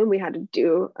of 2, and we had to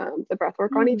do the breath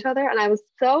work on each other. And I was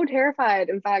so terrified.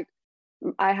 In fact,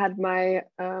 I had the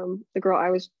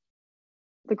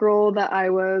girl that I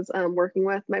was working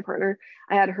with, my partner,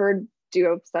 I had her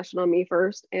do a session on me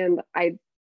first, and I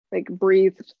like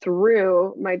breathed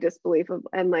through my disbelief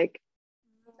and like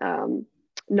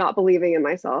not believing in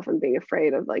myself and being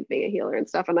afraid of like being a healer and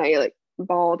stuff. And I like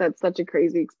bawled, had such a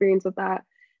crazy experience with that.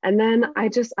 And then I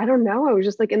don't know, I was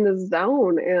just like in the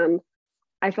zone, and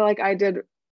I feel like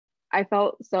I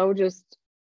felt so just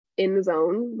in the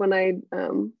zone when I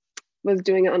was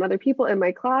doing it on other people in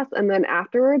my class. And then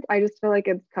afterwards, I just feel like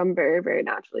it's come very, very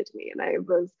naturally to me. And I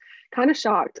was kind of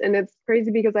shocked. And it's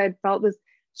crazy because I had felt this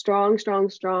strong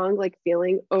like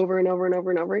feeling over and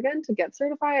over again to get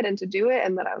certified and to do it,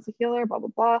 and that I was a healer, blah, blah,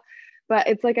 blah. But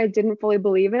it's like I didn't fully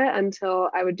believe it until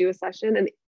I would do a session. And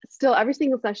still every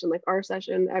single session, like our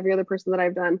session, every other person that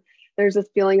I've done, there's this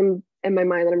feeling in my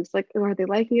mind that I'm just like, oh, are they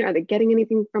liking it? Are they getting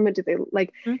anything from it? Do they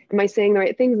like, am I saying the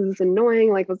right things? Is this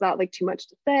annoying? Like, was that like too much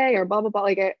to say, or blah, blah, blah?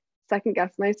 Like, I second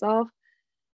guess myself.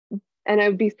 And I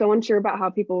would be so unsure about how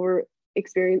people were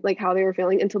experiencing, like how they were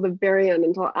feeling, until the very end,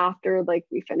 until after like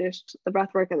we finished the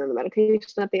breath work and then the meditation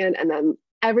at the end. And then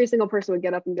every single person would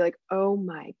get up and be like, oh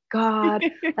my God,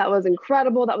 that was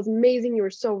incredible. That was amazing. You were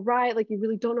so right. Like, you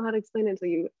really don't know how to explain it until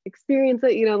you experience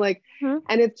it, you know, like, and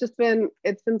it's been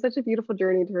such a beautiful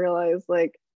journey to realize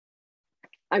like,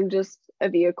 I'm just a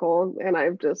vehicle, and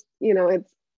I've just, you know,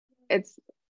 it's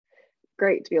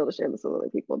great to be able to share this with other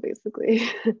people, basically.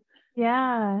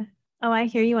 Yeah. Oh, I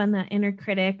hear you on that inner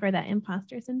critic or that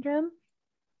imposter syndrome.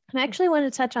 And I actually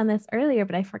wanted to touch on this earlier,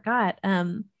 but I forgot.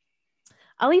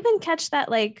 I'll even catch that,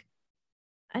 like,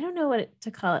 I don't know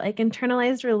to call it, like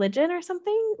internalized religion or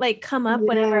something, like come up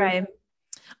whenever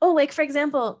like, for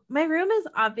example, my room is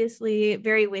obviously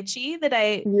very witchy that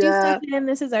I do stuff in.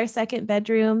 This is our second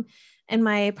bedroom, and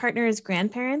my partner's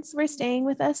grandparents were staying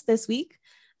with us this week.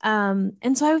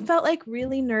 And so I felt like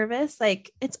really nervous,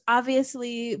 like it's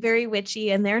obviously very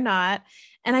witchy and they're not.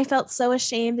 And I felt so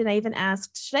ashamed. And I even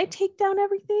asked, should I take down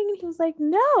everything? And he was like,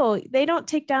 no, they don't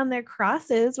take down their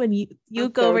crosses when you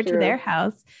go over to their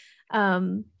house.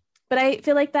 But I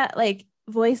feel like that like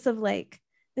voice of like,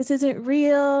 this isn't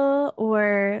real,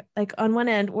 or like on one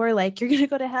end, or like, you're going to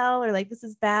go to hell, or like, this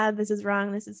is bad, this is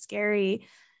wrong, this is scary,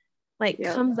 like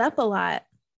comes up a lot.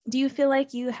 Do you feel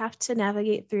like you have to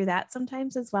navigate through that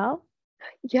sometimes as well?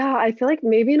 Yeah, I feel like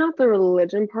maybe not the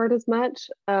religion part as much,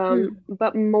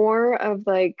 but more of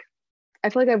like, I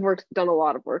feel like I've done a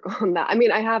lot of work on that. I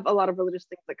mean, I have a lot of religious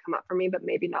things that come up for me, but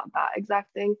maybe not that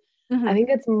exact thing. I think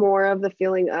it's more of the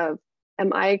feeling of,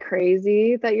 am I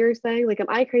crazy that you're saying? Like, am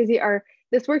I crazy? Or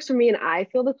this works for me and I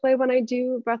feel this way when I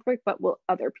do breath work, but will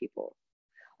other people?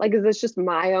 Like, is this just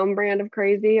my own brand of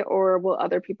crazy, or will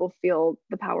other people feel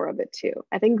the power of it too?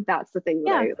 I think that's the thing that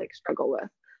Yeah. I like struggle with.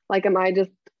 Like, am I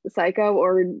just psycho,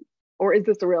 or is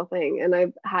this a real thing? And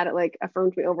I've had it like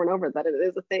affirmed to me over and over that it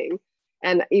is a thing.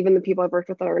 And even the people I've worked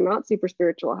with that are not super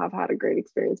spiritual have had a great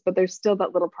experience, but there's still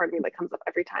that little part of me that comes up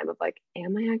every time of like,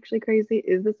 am I actually crazy?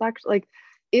 Is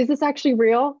this actually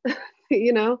real?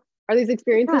 You know, are these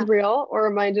experiences Yeah. real, or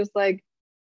am I just like,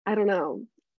 I don't know,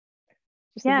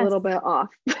 just a Yes. little bit off?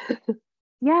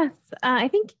 Yes. I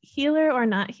think healer or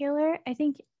not healer, I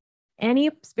think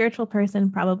any spiritual person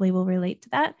probably will relate to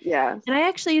that. Yeah. And I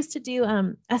actually used to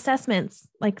do assessments,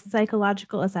 like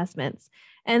psychological assessments.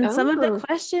 And some of the Oh,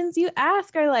 questions you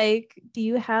ask are like, do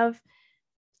you have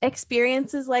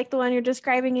experiences like the one you're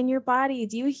describing in your body?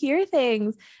 Do you hear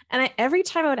things? And every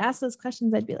time I would ask those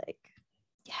questions, I'd be like,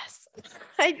 yes,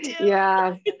 I do.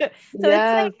 yeah. So it's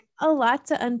Yes. like a lot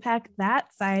to unpack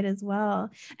that side as well.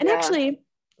 And Yeah. actually,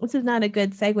 this is not a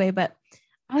good segue, but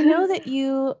I know that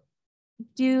you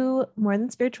do more than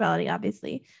spirituality,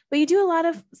 obviously, but you do a lot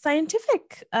of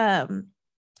scientific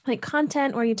like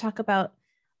content where you talk about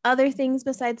other things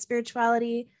besides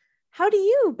spirituality. How do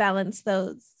you balance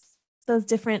those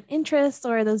different interests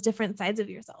or those different sides of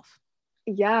yourself?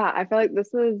 Yeah, I feel like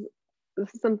this is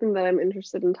something that I'm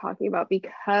interested in talking about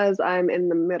because I'm in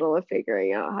the middle of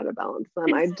figuring out how to balance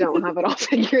them. I don't have it all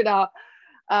figured out.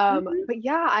 Mhm. But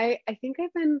yeah, I think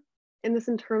I've been in this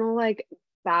internal like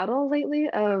battle lately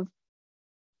of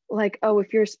like, oh,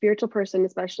 if you're a spiritual person,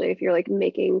 especially if you're like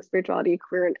making spirituality a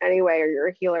career in any way, or you're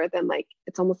a healer, then like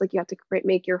it's almost like you have to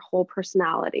make your whole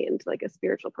personality into like a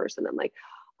spiritual person, and like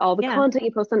all the Yeah. content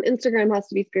you post on Instagram has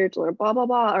to be spiritual or blah blah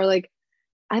blah, or like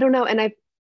I don't know. And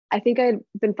I think I'd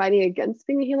been fighting against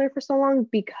being a healer for so long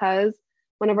because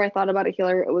whenever I thought about a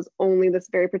healer, it was only this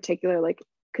very particular like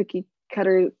cookie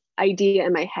cutter idea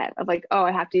in my head of like, oh,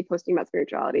 I have to be posting about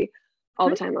spirituality all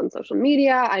the Mhm. time on social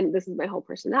media, and this is my whole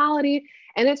personality.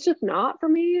 And it's just not for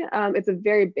me. It's a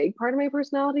very big part of my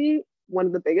personality, one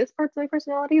of the biggest parts of my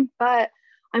personality, but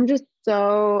I'm just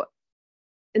so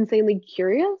insanely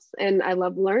curious and I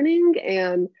love learning,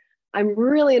 and I'm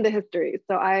really into history.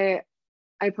 So I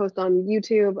post on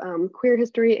YouTube queer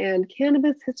history and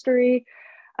cannabis history,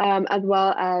 as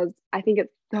well as I think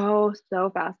it's so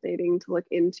fascinating to look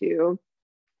into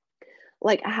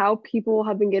like how people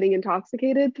have been getting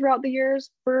intoxicated throughout the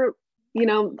years for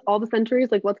all the centuries,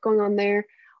 like what's going on there,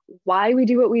 why we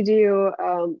do what we do,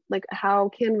 like how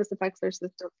cannabis affects our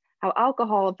system, how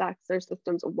alcohol affects our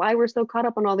systems, why we're so caught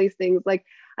up on all these things. Like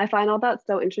I find all that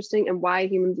so interesting, and why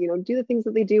humans do the things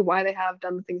that they do, why they have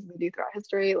done the things that they do throughout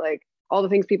history, like all the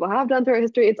things people have done throughout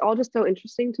history. It's all just so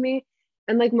interesting to me.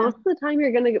 And like Yeah. most of the time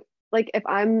you're gonna like, if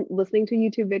I'm listening to a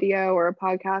YouTube video or a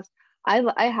podcast,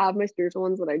 I have my spiritual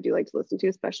ones that I do like to listen to,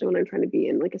 especially when I'm trying to be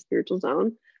in like a spiritual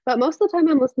zone. But most of the time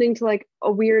I'm listening to like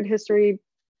a weird history,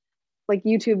 like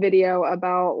YouTube video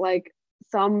about like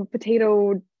some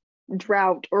potato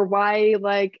drought, or why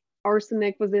like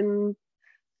arsenic was in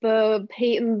the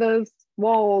paint in the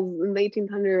walls in the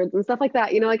 1800s and stuff like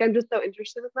that. Like I'm just so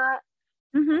interested in that.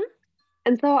 Mhm.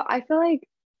 And so I feel like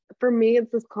for me,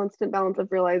 it's this constant balance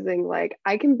of realizing like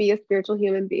I can be a spiritual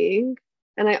human being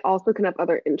and I also can have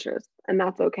other interests, and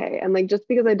that's okay. And like just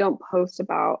because I don't post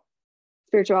about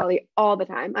spirituality all the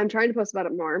time, I'm trying to post about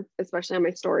it more, especially on my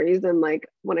stories and like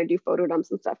when I do photo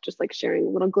dumps and stuff, just like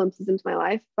sharing little glimpses into my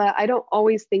life. But I don't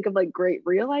always think of like great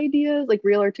real ideas, like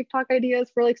real or TikTok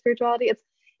ideas for like spirituality.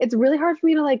 It's really hard for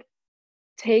me to like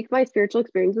take my spiritual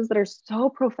experiences that are so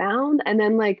profound and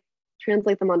then like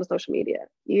translate them onto social media.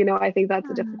 I think that's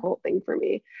a Yeah. difficult thing for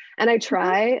me. And I Mhm.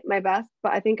 try my best,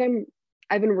 but I think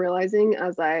I've been realizing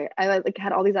as I like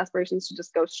had all these aspirations to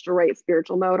just go straight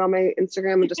spiritual mode on my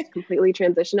Instagram and just completely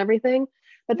transition everything.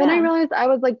 But then I Yeah. realized I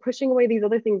was like pushing away these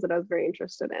other things that I was very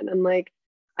interested in. And like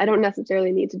I don't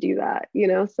necessarily need to do that.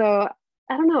 So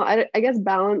I don't know. I guess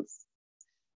balance,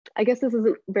 I guess this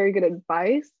isn't very good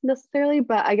advice necessarily,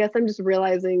 but I guess I'm just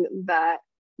realizing that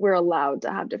we're allowed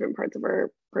to have different parts of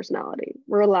our personality.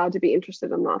 We're allowed to be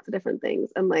interested in lots of different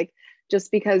things. And like,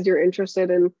 just because you're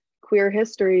interested in queer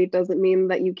history doesn't mean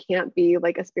that you can't be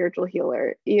like a spiritual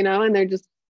healer, and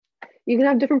you can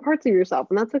have different parts of yourself,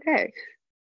 and that's okay.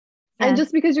 And Yes.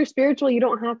 just because you're spiritual, you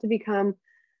don't have to become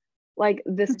like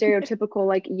the stereotypical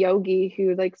like yogi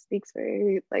who like speaks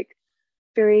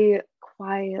very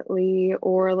quietly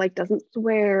or like doesn't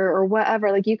swear or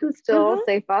whatever. Like you can still Mhm.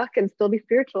 say fuck and still be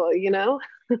spiritual.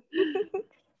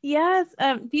 Yes.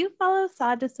 Do you follow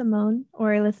Sada Simone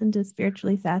or listen to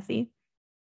Spiritually Sassy?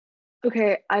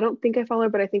 Okay, I don't think I follow her,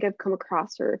 but I think I've come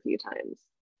across her a few times.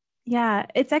 Yeah,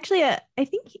 it's actually I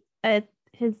think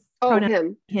his Oh, pronoun,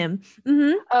 him. him.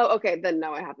 Mm-hmm. Oh, okay. Then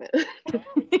no, I haven't.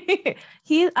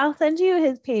 I'll send you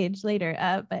his page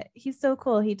later. But he's so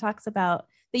cool. He talks about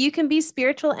that you can be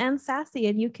spiritual and sassy,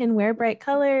 and you can wear bright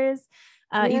colors.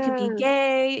 You can be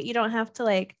gay. You don't have to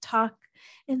like talk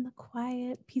in the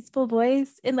quiet, peaceful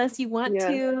voice unless you want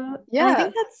to. Yeah. And I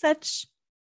think that's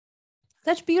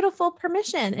such beautiful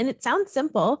permission. And it sounds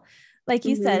simple. Like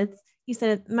you said,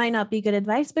 it might not be good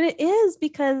advice, but it is,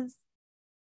 because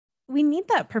we need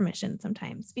that permission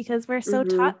sometimes, because we're so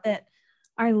taught that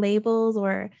our labels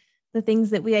or the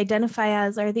things that we identify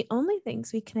as are the only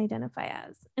things we can identify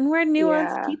as. And we're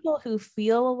nuanced people who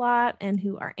feel a lot and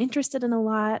who are interested in a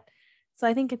lot. So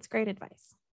I think it's great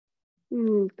advice.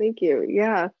 Thank you.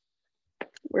 Yeah.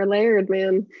 We're layered,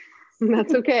 man.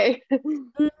 That's okay.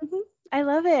 I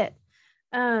love it.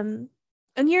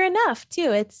 And you're enough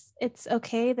too. It's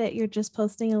okay that you're just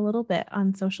posting a little bit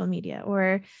on social media,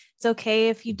 or it's okay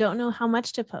if you don't know how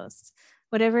much to post.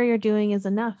 Whatever you're doing is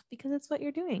enough, because it's what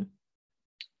you're doing.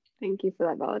 Thank you for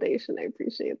that validation. I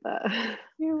appreciate that.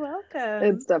 You're welcome.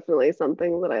 It's definitely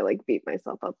something that I like beat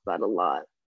myself up about a lot.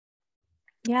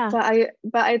 Yeah.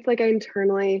 But it's like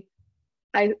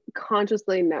I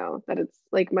consciously know that it's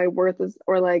like my worth is,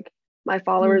 or like my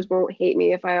followers won't hate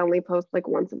me if I only post like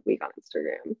once a week on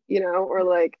Instagram, or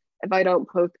like if I don't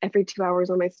post every 2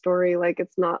 hours on my story, like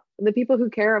it's not, the people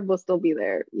who care will still be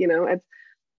there.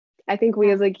 I think we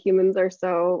as like humans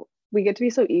we get to be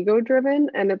so ego driven,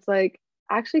 and it's like,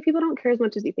 actually people don't care as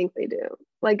much as you think they do.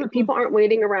 Like people aren't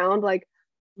waiting around like,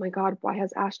 oh my God, why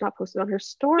has Ash not posted on her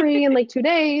story in like 2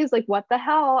 days? Like, what the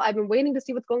hell? I've been waiting to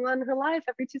see what's going on in her life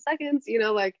every 2 seconds,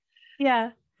 like, yeah.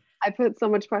 I put so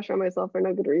much pressure on myself for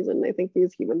no good reason. I think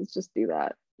these humans just do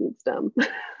that. It's dumb.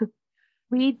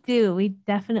 We do. We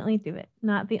definitely do it.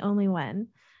 Not the only one.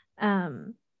 I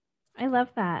love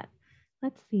that.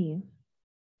 Let's see.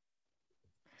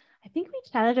 I think we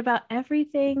chatted about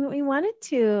everything we wanted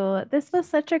to. This was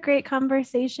such a great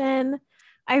conversation.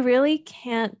 I really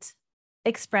can't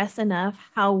express enough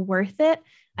how worth it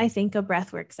I think a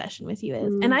breathwork session with you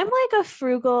is. And I'm like a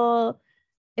frugal,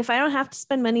 if I don't have to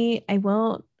spend money, I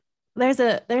won't. There's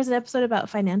an episode about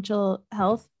financial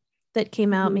health that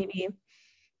came out maybe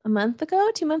a month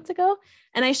ago, 2 months ago.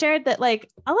 And I shared that like,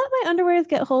 I'll let my underwears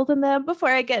get holes in them before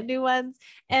I get new ones.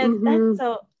 And that's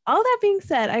so, all that being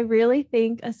said, I really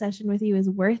think a session with you is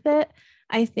worth it.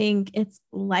 I think it's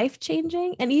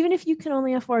life-changing. And even if you can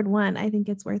only afford one, I think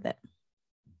it's worth it.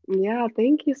 Yeah,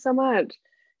 thank you so much.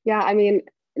 Yeah, I mean,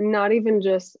 not even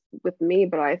just with me,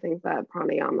 but I think that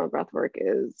pranayama breathwork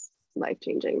is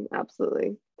life-changing.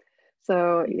 Absolutely.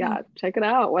 So yeah, check it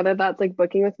out, whether that's like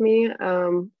booking with me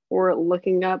or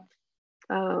looking up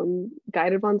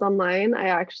guided ones online. I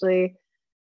actually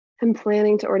am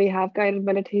planning to already have guided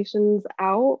meditations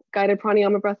out, guided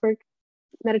pranayama breathwork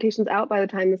meditations out by the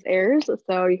time this airs.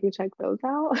 So you can check those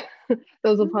out.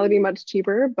 Those will probably be much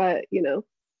cheaper, but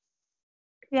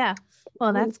Yeah.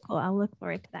 Well, that's cool. I'll look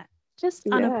forward to that. Just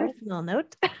on a personal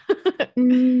note.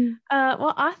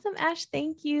 Well, awesome, Ash.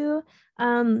 Thank you.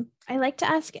 I like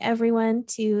to ask everyone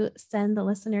to send the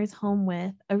listeners home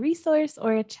with a resource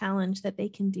or a challenge that they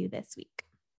can do this week.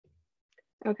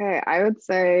 Okay, I would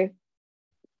say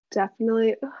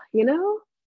definitely,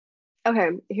 okay,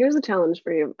 here's a challenge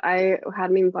for you. I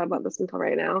hadn't even thought about this until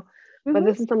right now, but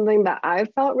this is something that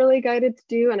I've felt really guided to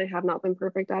do, and I have not been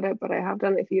perfect at it, but I have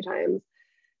done it a few times,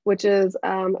 which is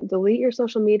delete your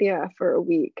social media for a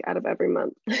week out of every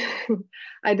month.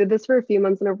 I did this for a few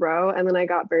months in a row, and then I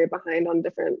got very behind on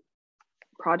different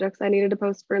projects I needed to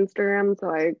post for Instagram, so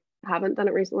I haven't done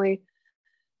it recently,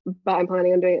 but I'm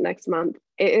planning on doing it next month.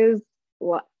 It is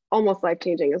almost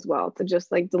life-changing as well to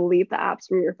just like delete the apps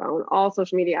from your phone, all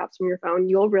social media apps from your phone.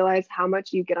 You'll realize how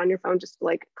much you get on your phone just to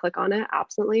like click on it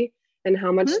absently, and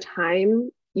how much time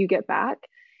you get back.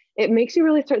 It makes you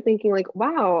really start thinking like,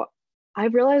 wow,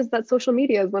 I've realized that social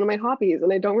media is one of my hobbies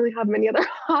and I don't really have many other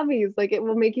hobbies. Like it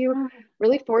will make you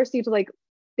really force you to like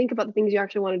think about the things you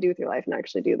actually want to do with your life and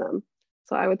actually do them.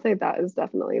 So I would say that is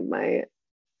definitely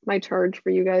my charge for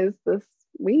you guys this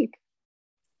week.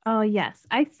 Oh, yes.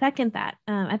 I second that.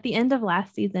 At the end of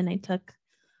last season, I took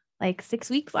like 6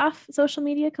 weeks off social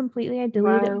media completely. I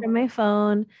deleted it from my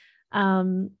phone.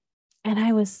 And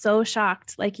I was so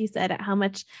shocked, like you said, at how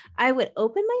much I would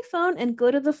open my phone and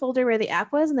go to the folder where the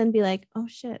app was and then be like, oh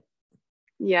shit.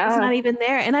 Yeah. It's not even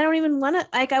there. And I don't even want to,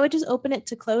 like, I would just open it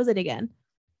to close it again.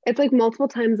 It's like multiple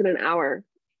times in an hour,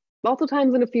 multiple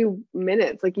times in a few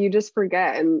minutes. Like you just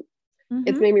forget. And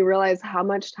it's made me realize how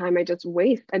much time I just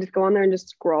waste. I just go on there and just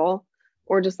scroll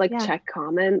or just like check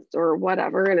comments or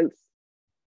whatever. And it's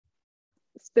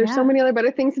there's so many other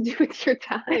better things to do with your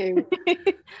time.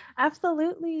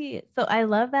 Absolutely. So I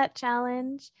love that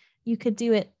challenge. You could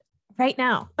do it right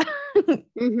now.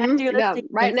 Yeah,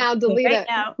 right now, delete right it.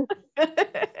 Now.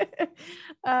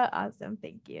 Awesome.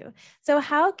 Thank you. So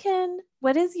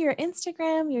what is your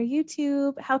Instagram, your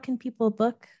YouTube? How can people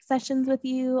book sessions with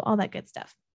you? All that good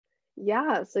stuff.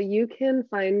 Yeah, so you can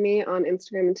find me on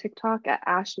Instagram and TikTok at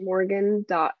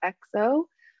ashmorgan.xo,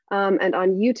 and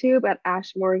on YouTube at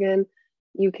ashmorgan.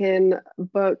 You can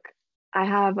book. I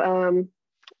have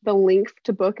the link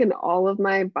to book in all of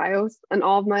my bios and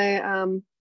all of my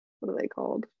what are they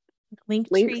called? Links.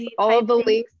 All of the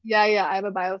links. Yeah, I have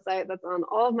a bio site that's on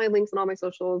all of my links and all my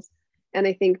socials. And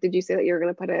I think, did you say that you were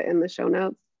going to put it in the show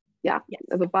notes? Yeah, yes.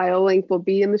 The bio link will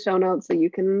be in the show notes, so you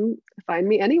can find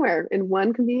me anywhere in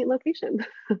one convenient location.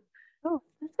 Oh,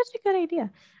 that's such a good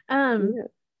idea.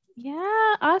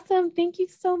 Yeah, awesome. Thank you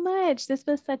so much. This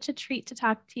was such a treat to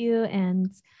talk to you, and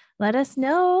let us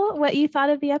know what you thought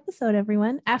of the episode,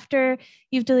 everyone, after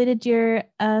you've deleted your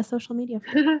social media.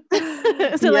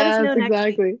 So let us know next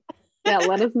exactly. week. Yeah,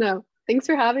 let us know. Thanks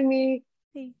for having me.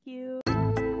 Thank you.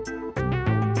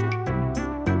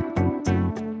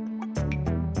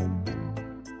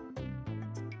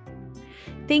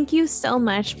 Thank you so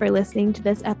much for listening to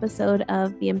this episode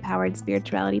of the Empowered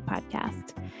Spirituality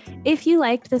Podcast. If you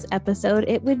liked this episode,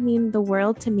 it would mean the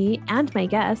world to me and my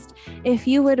guest if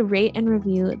you would rate and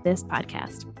review this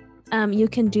podcast. You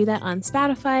can do that on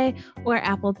Spotify or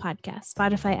Apple Podcasts.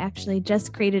 Spotify actually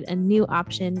just created a new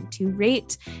option to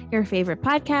rate your favorite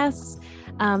podcasts.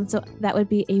 So that would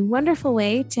be a wonderful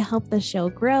way to help the show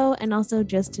grow and also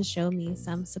just to show me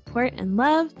some support and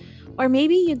love. Or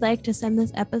maybe you'd like to send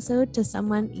this episode to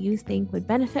someone you think would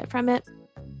benefit from it.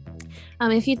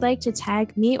 If you'd like to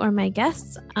tag me or my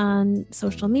guests on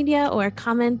social media or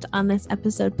comment on this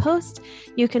episode post,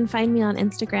 you can find me on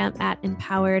Instagram at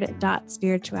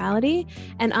empowered.spirituality.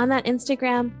 And on that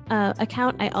Instagram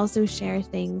account, I also share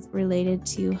things related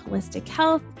to holistic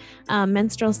health,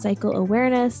 menstrual cycle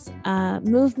awareness,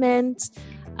 movement,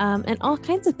 and all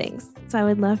kinds of things. So I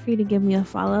would love for you to give me a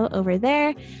follow over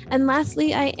there. And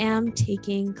lastly, I am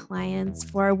taking clients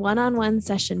for one-on-one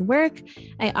session work.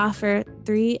 I offer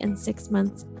 3 and 6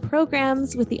 months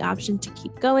programs with the option to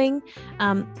keep going.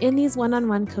 In these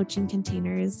one-on-one coaching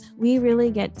containers, we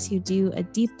really get to do a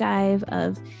deep dive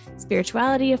of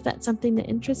spirituality, if that's something that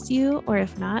interests you, or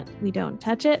if not, we don't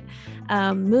touch it.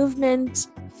 Movement,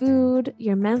 food,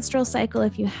 your menstrual cycle,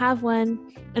 if you have one.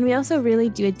 And we also really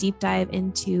do a deep dive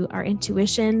into our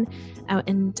intuition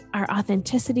and our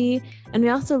authenticity. And we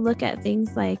also look at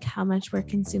things like how much we're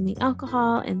consuming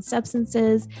alcohol and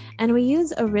substances. And we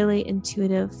use a really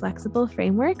intuitive, flexible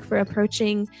framework for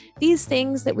approaching these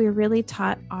things that we're really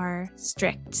taught are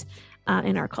strict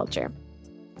in our culture.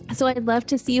 So I'd love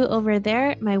to see you over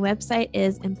there. My website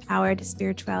is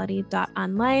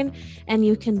empoweredspirituality.online, and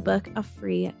you can book a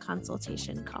free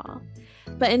consultation call.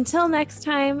 But until next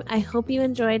time, I hope you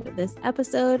enjoyed this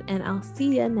episode, and I'll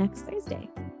see you next Thursday.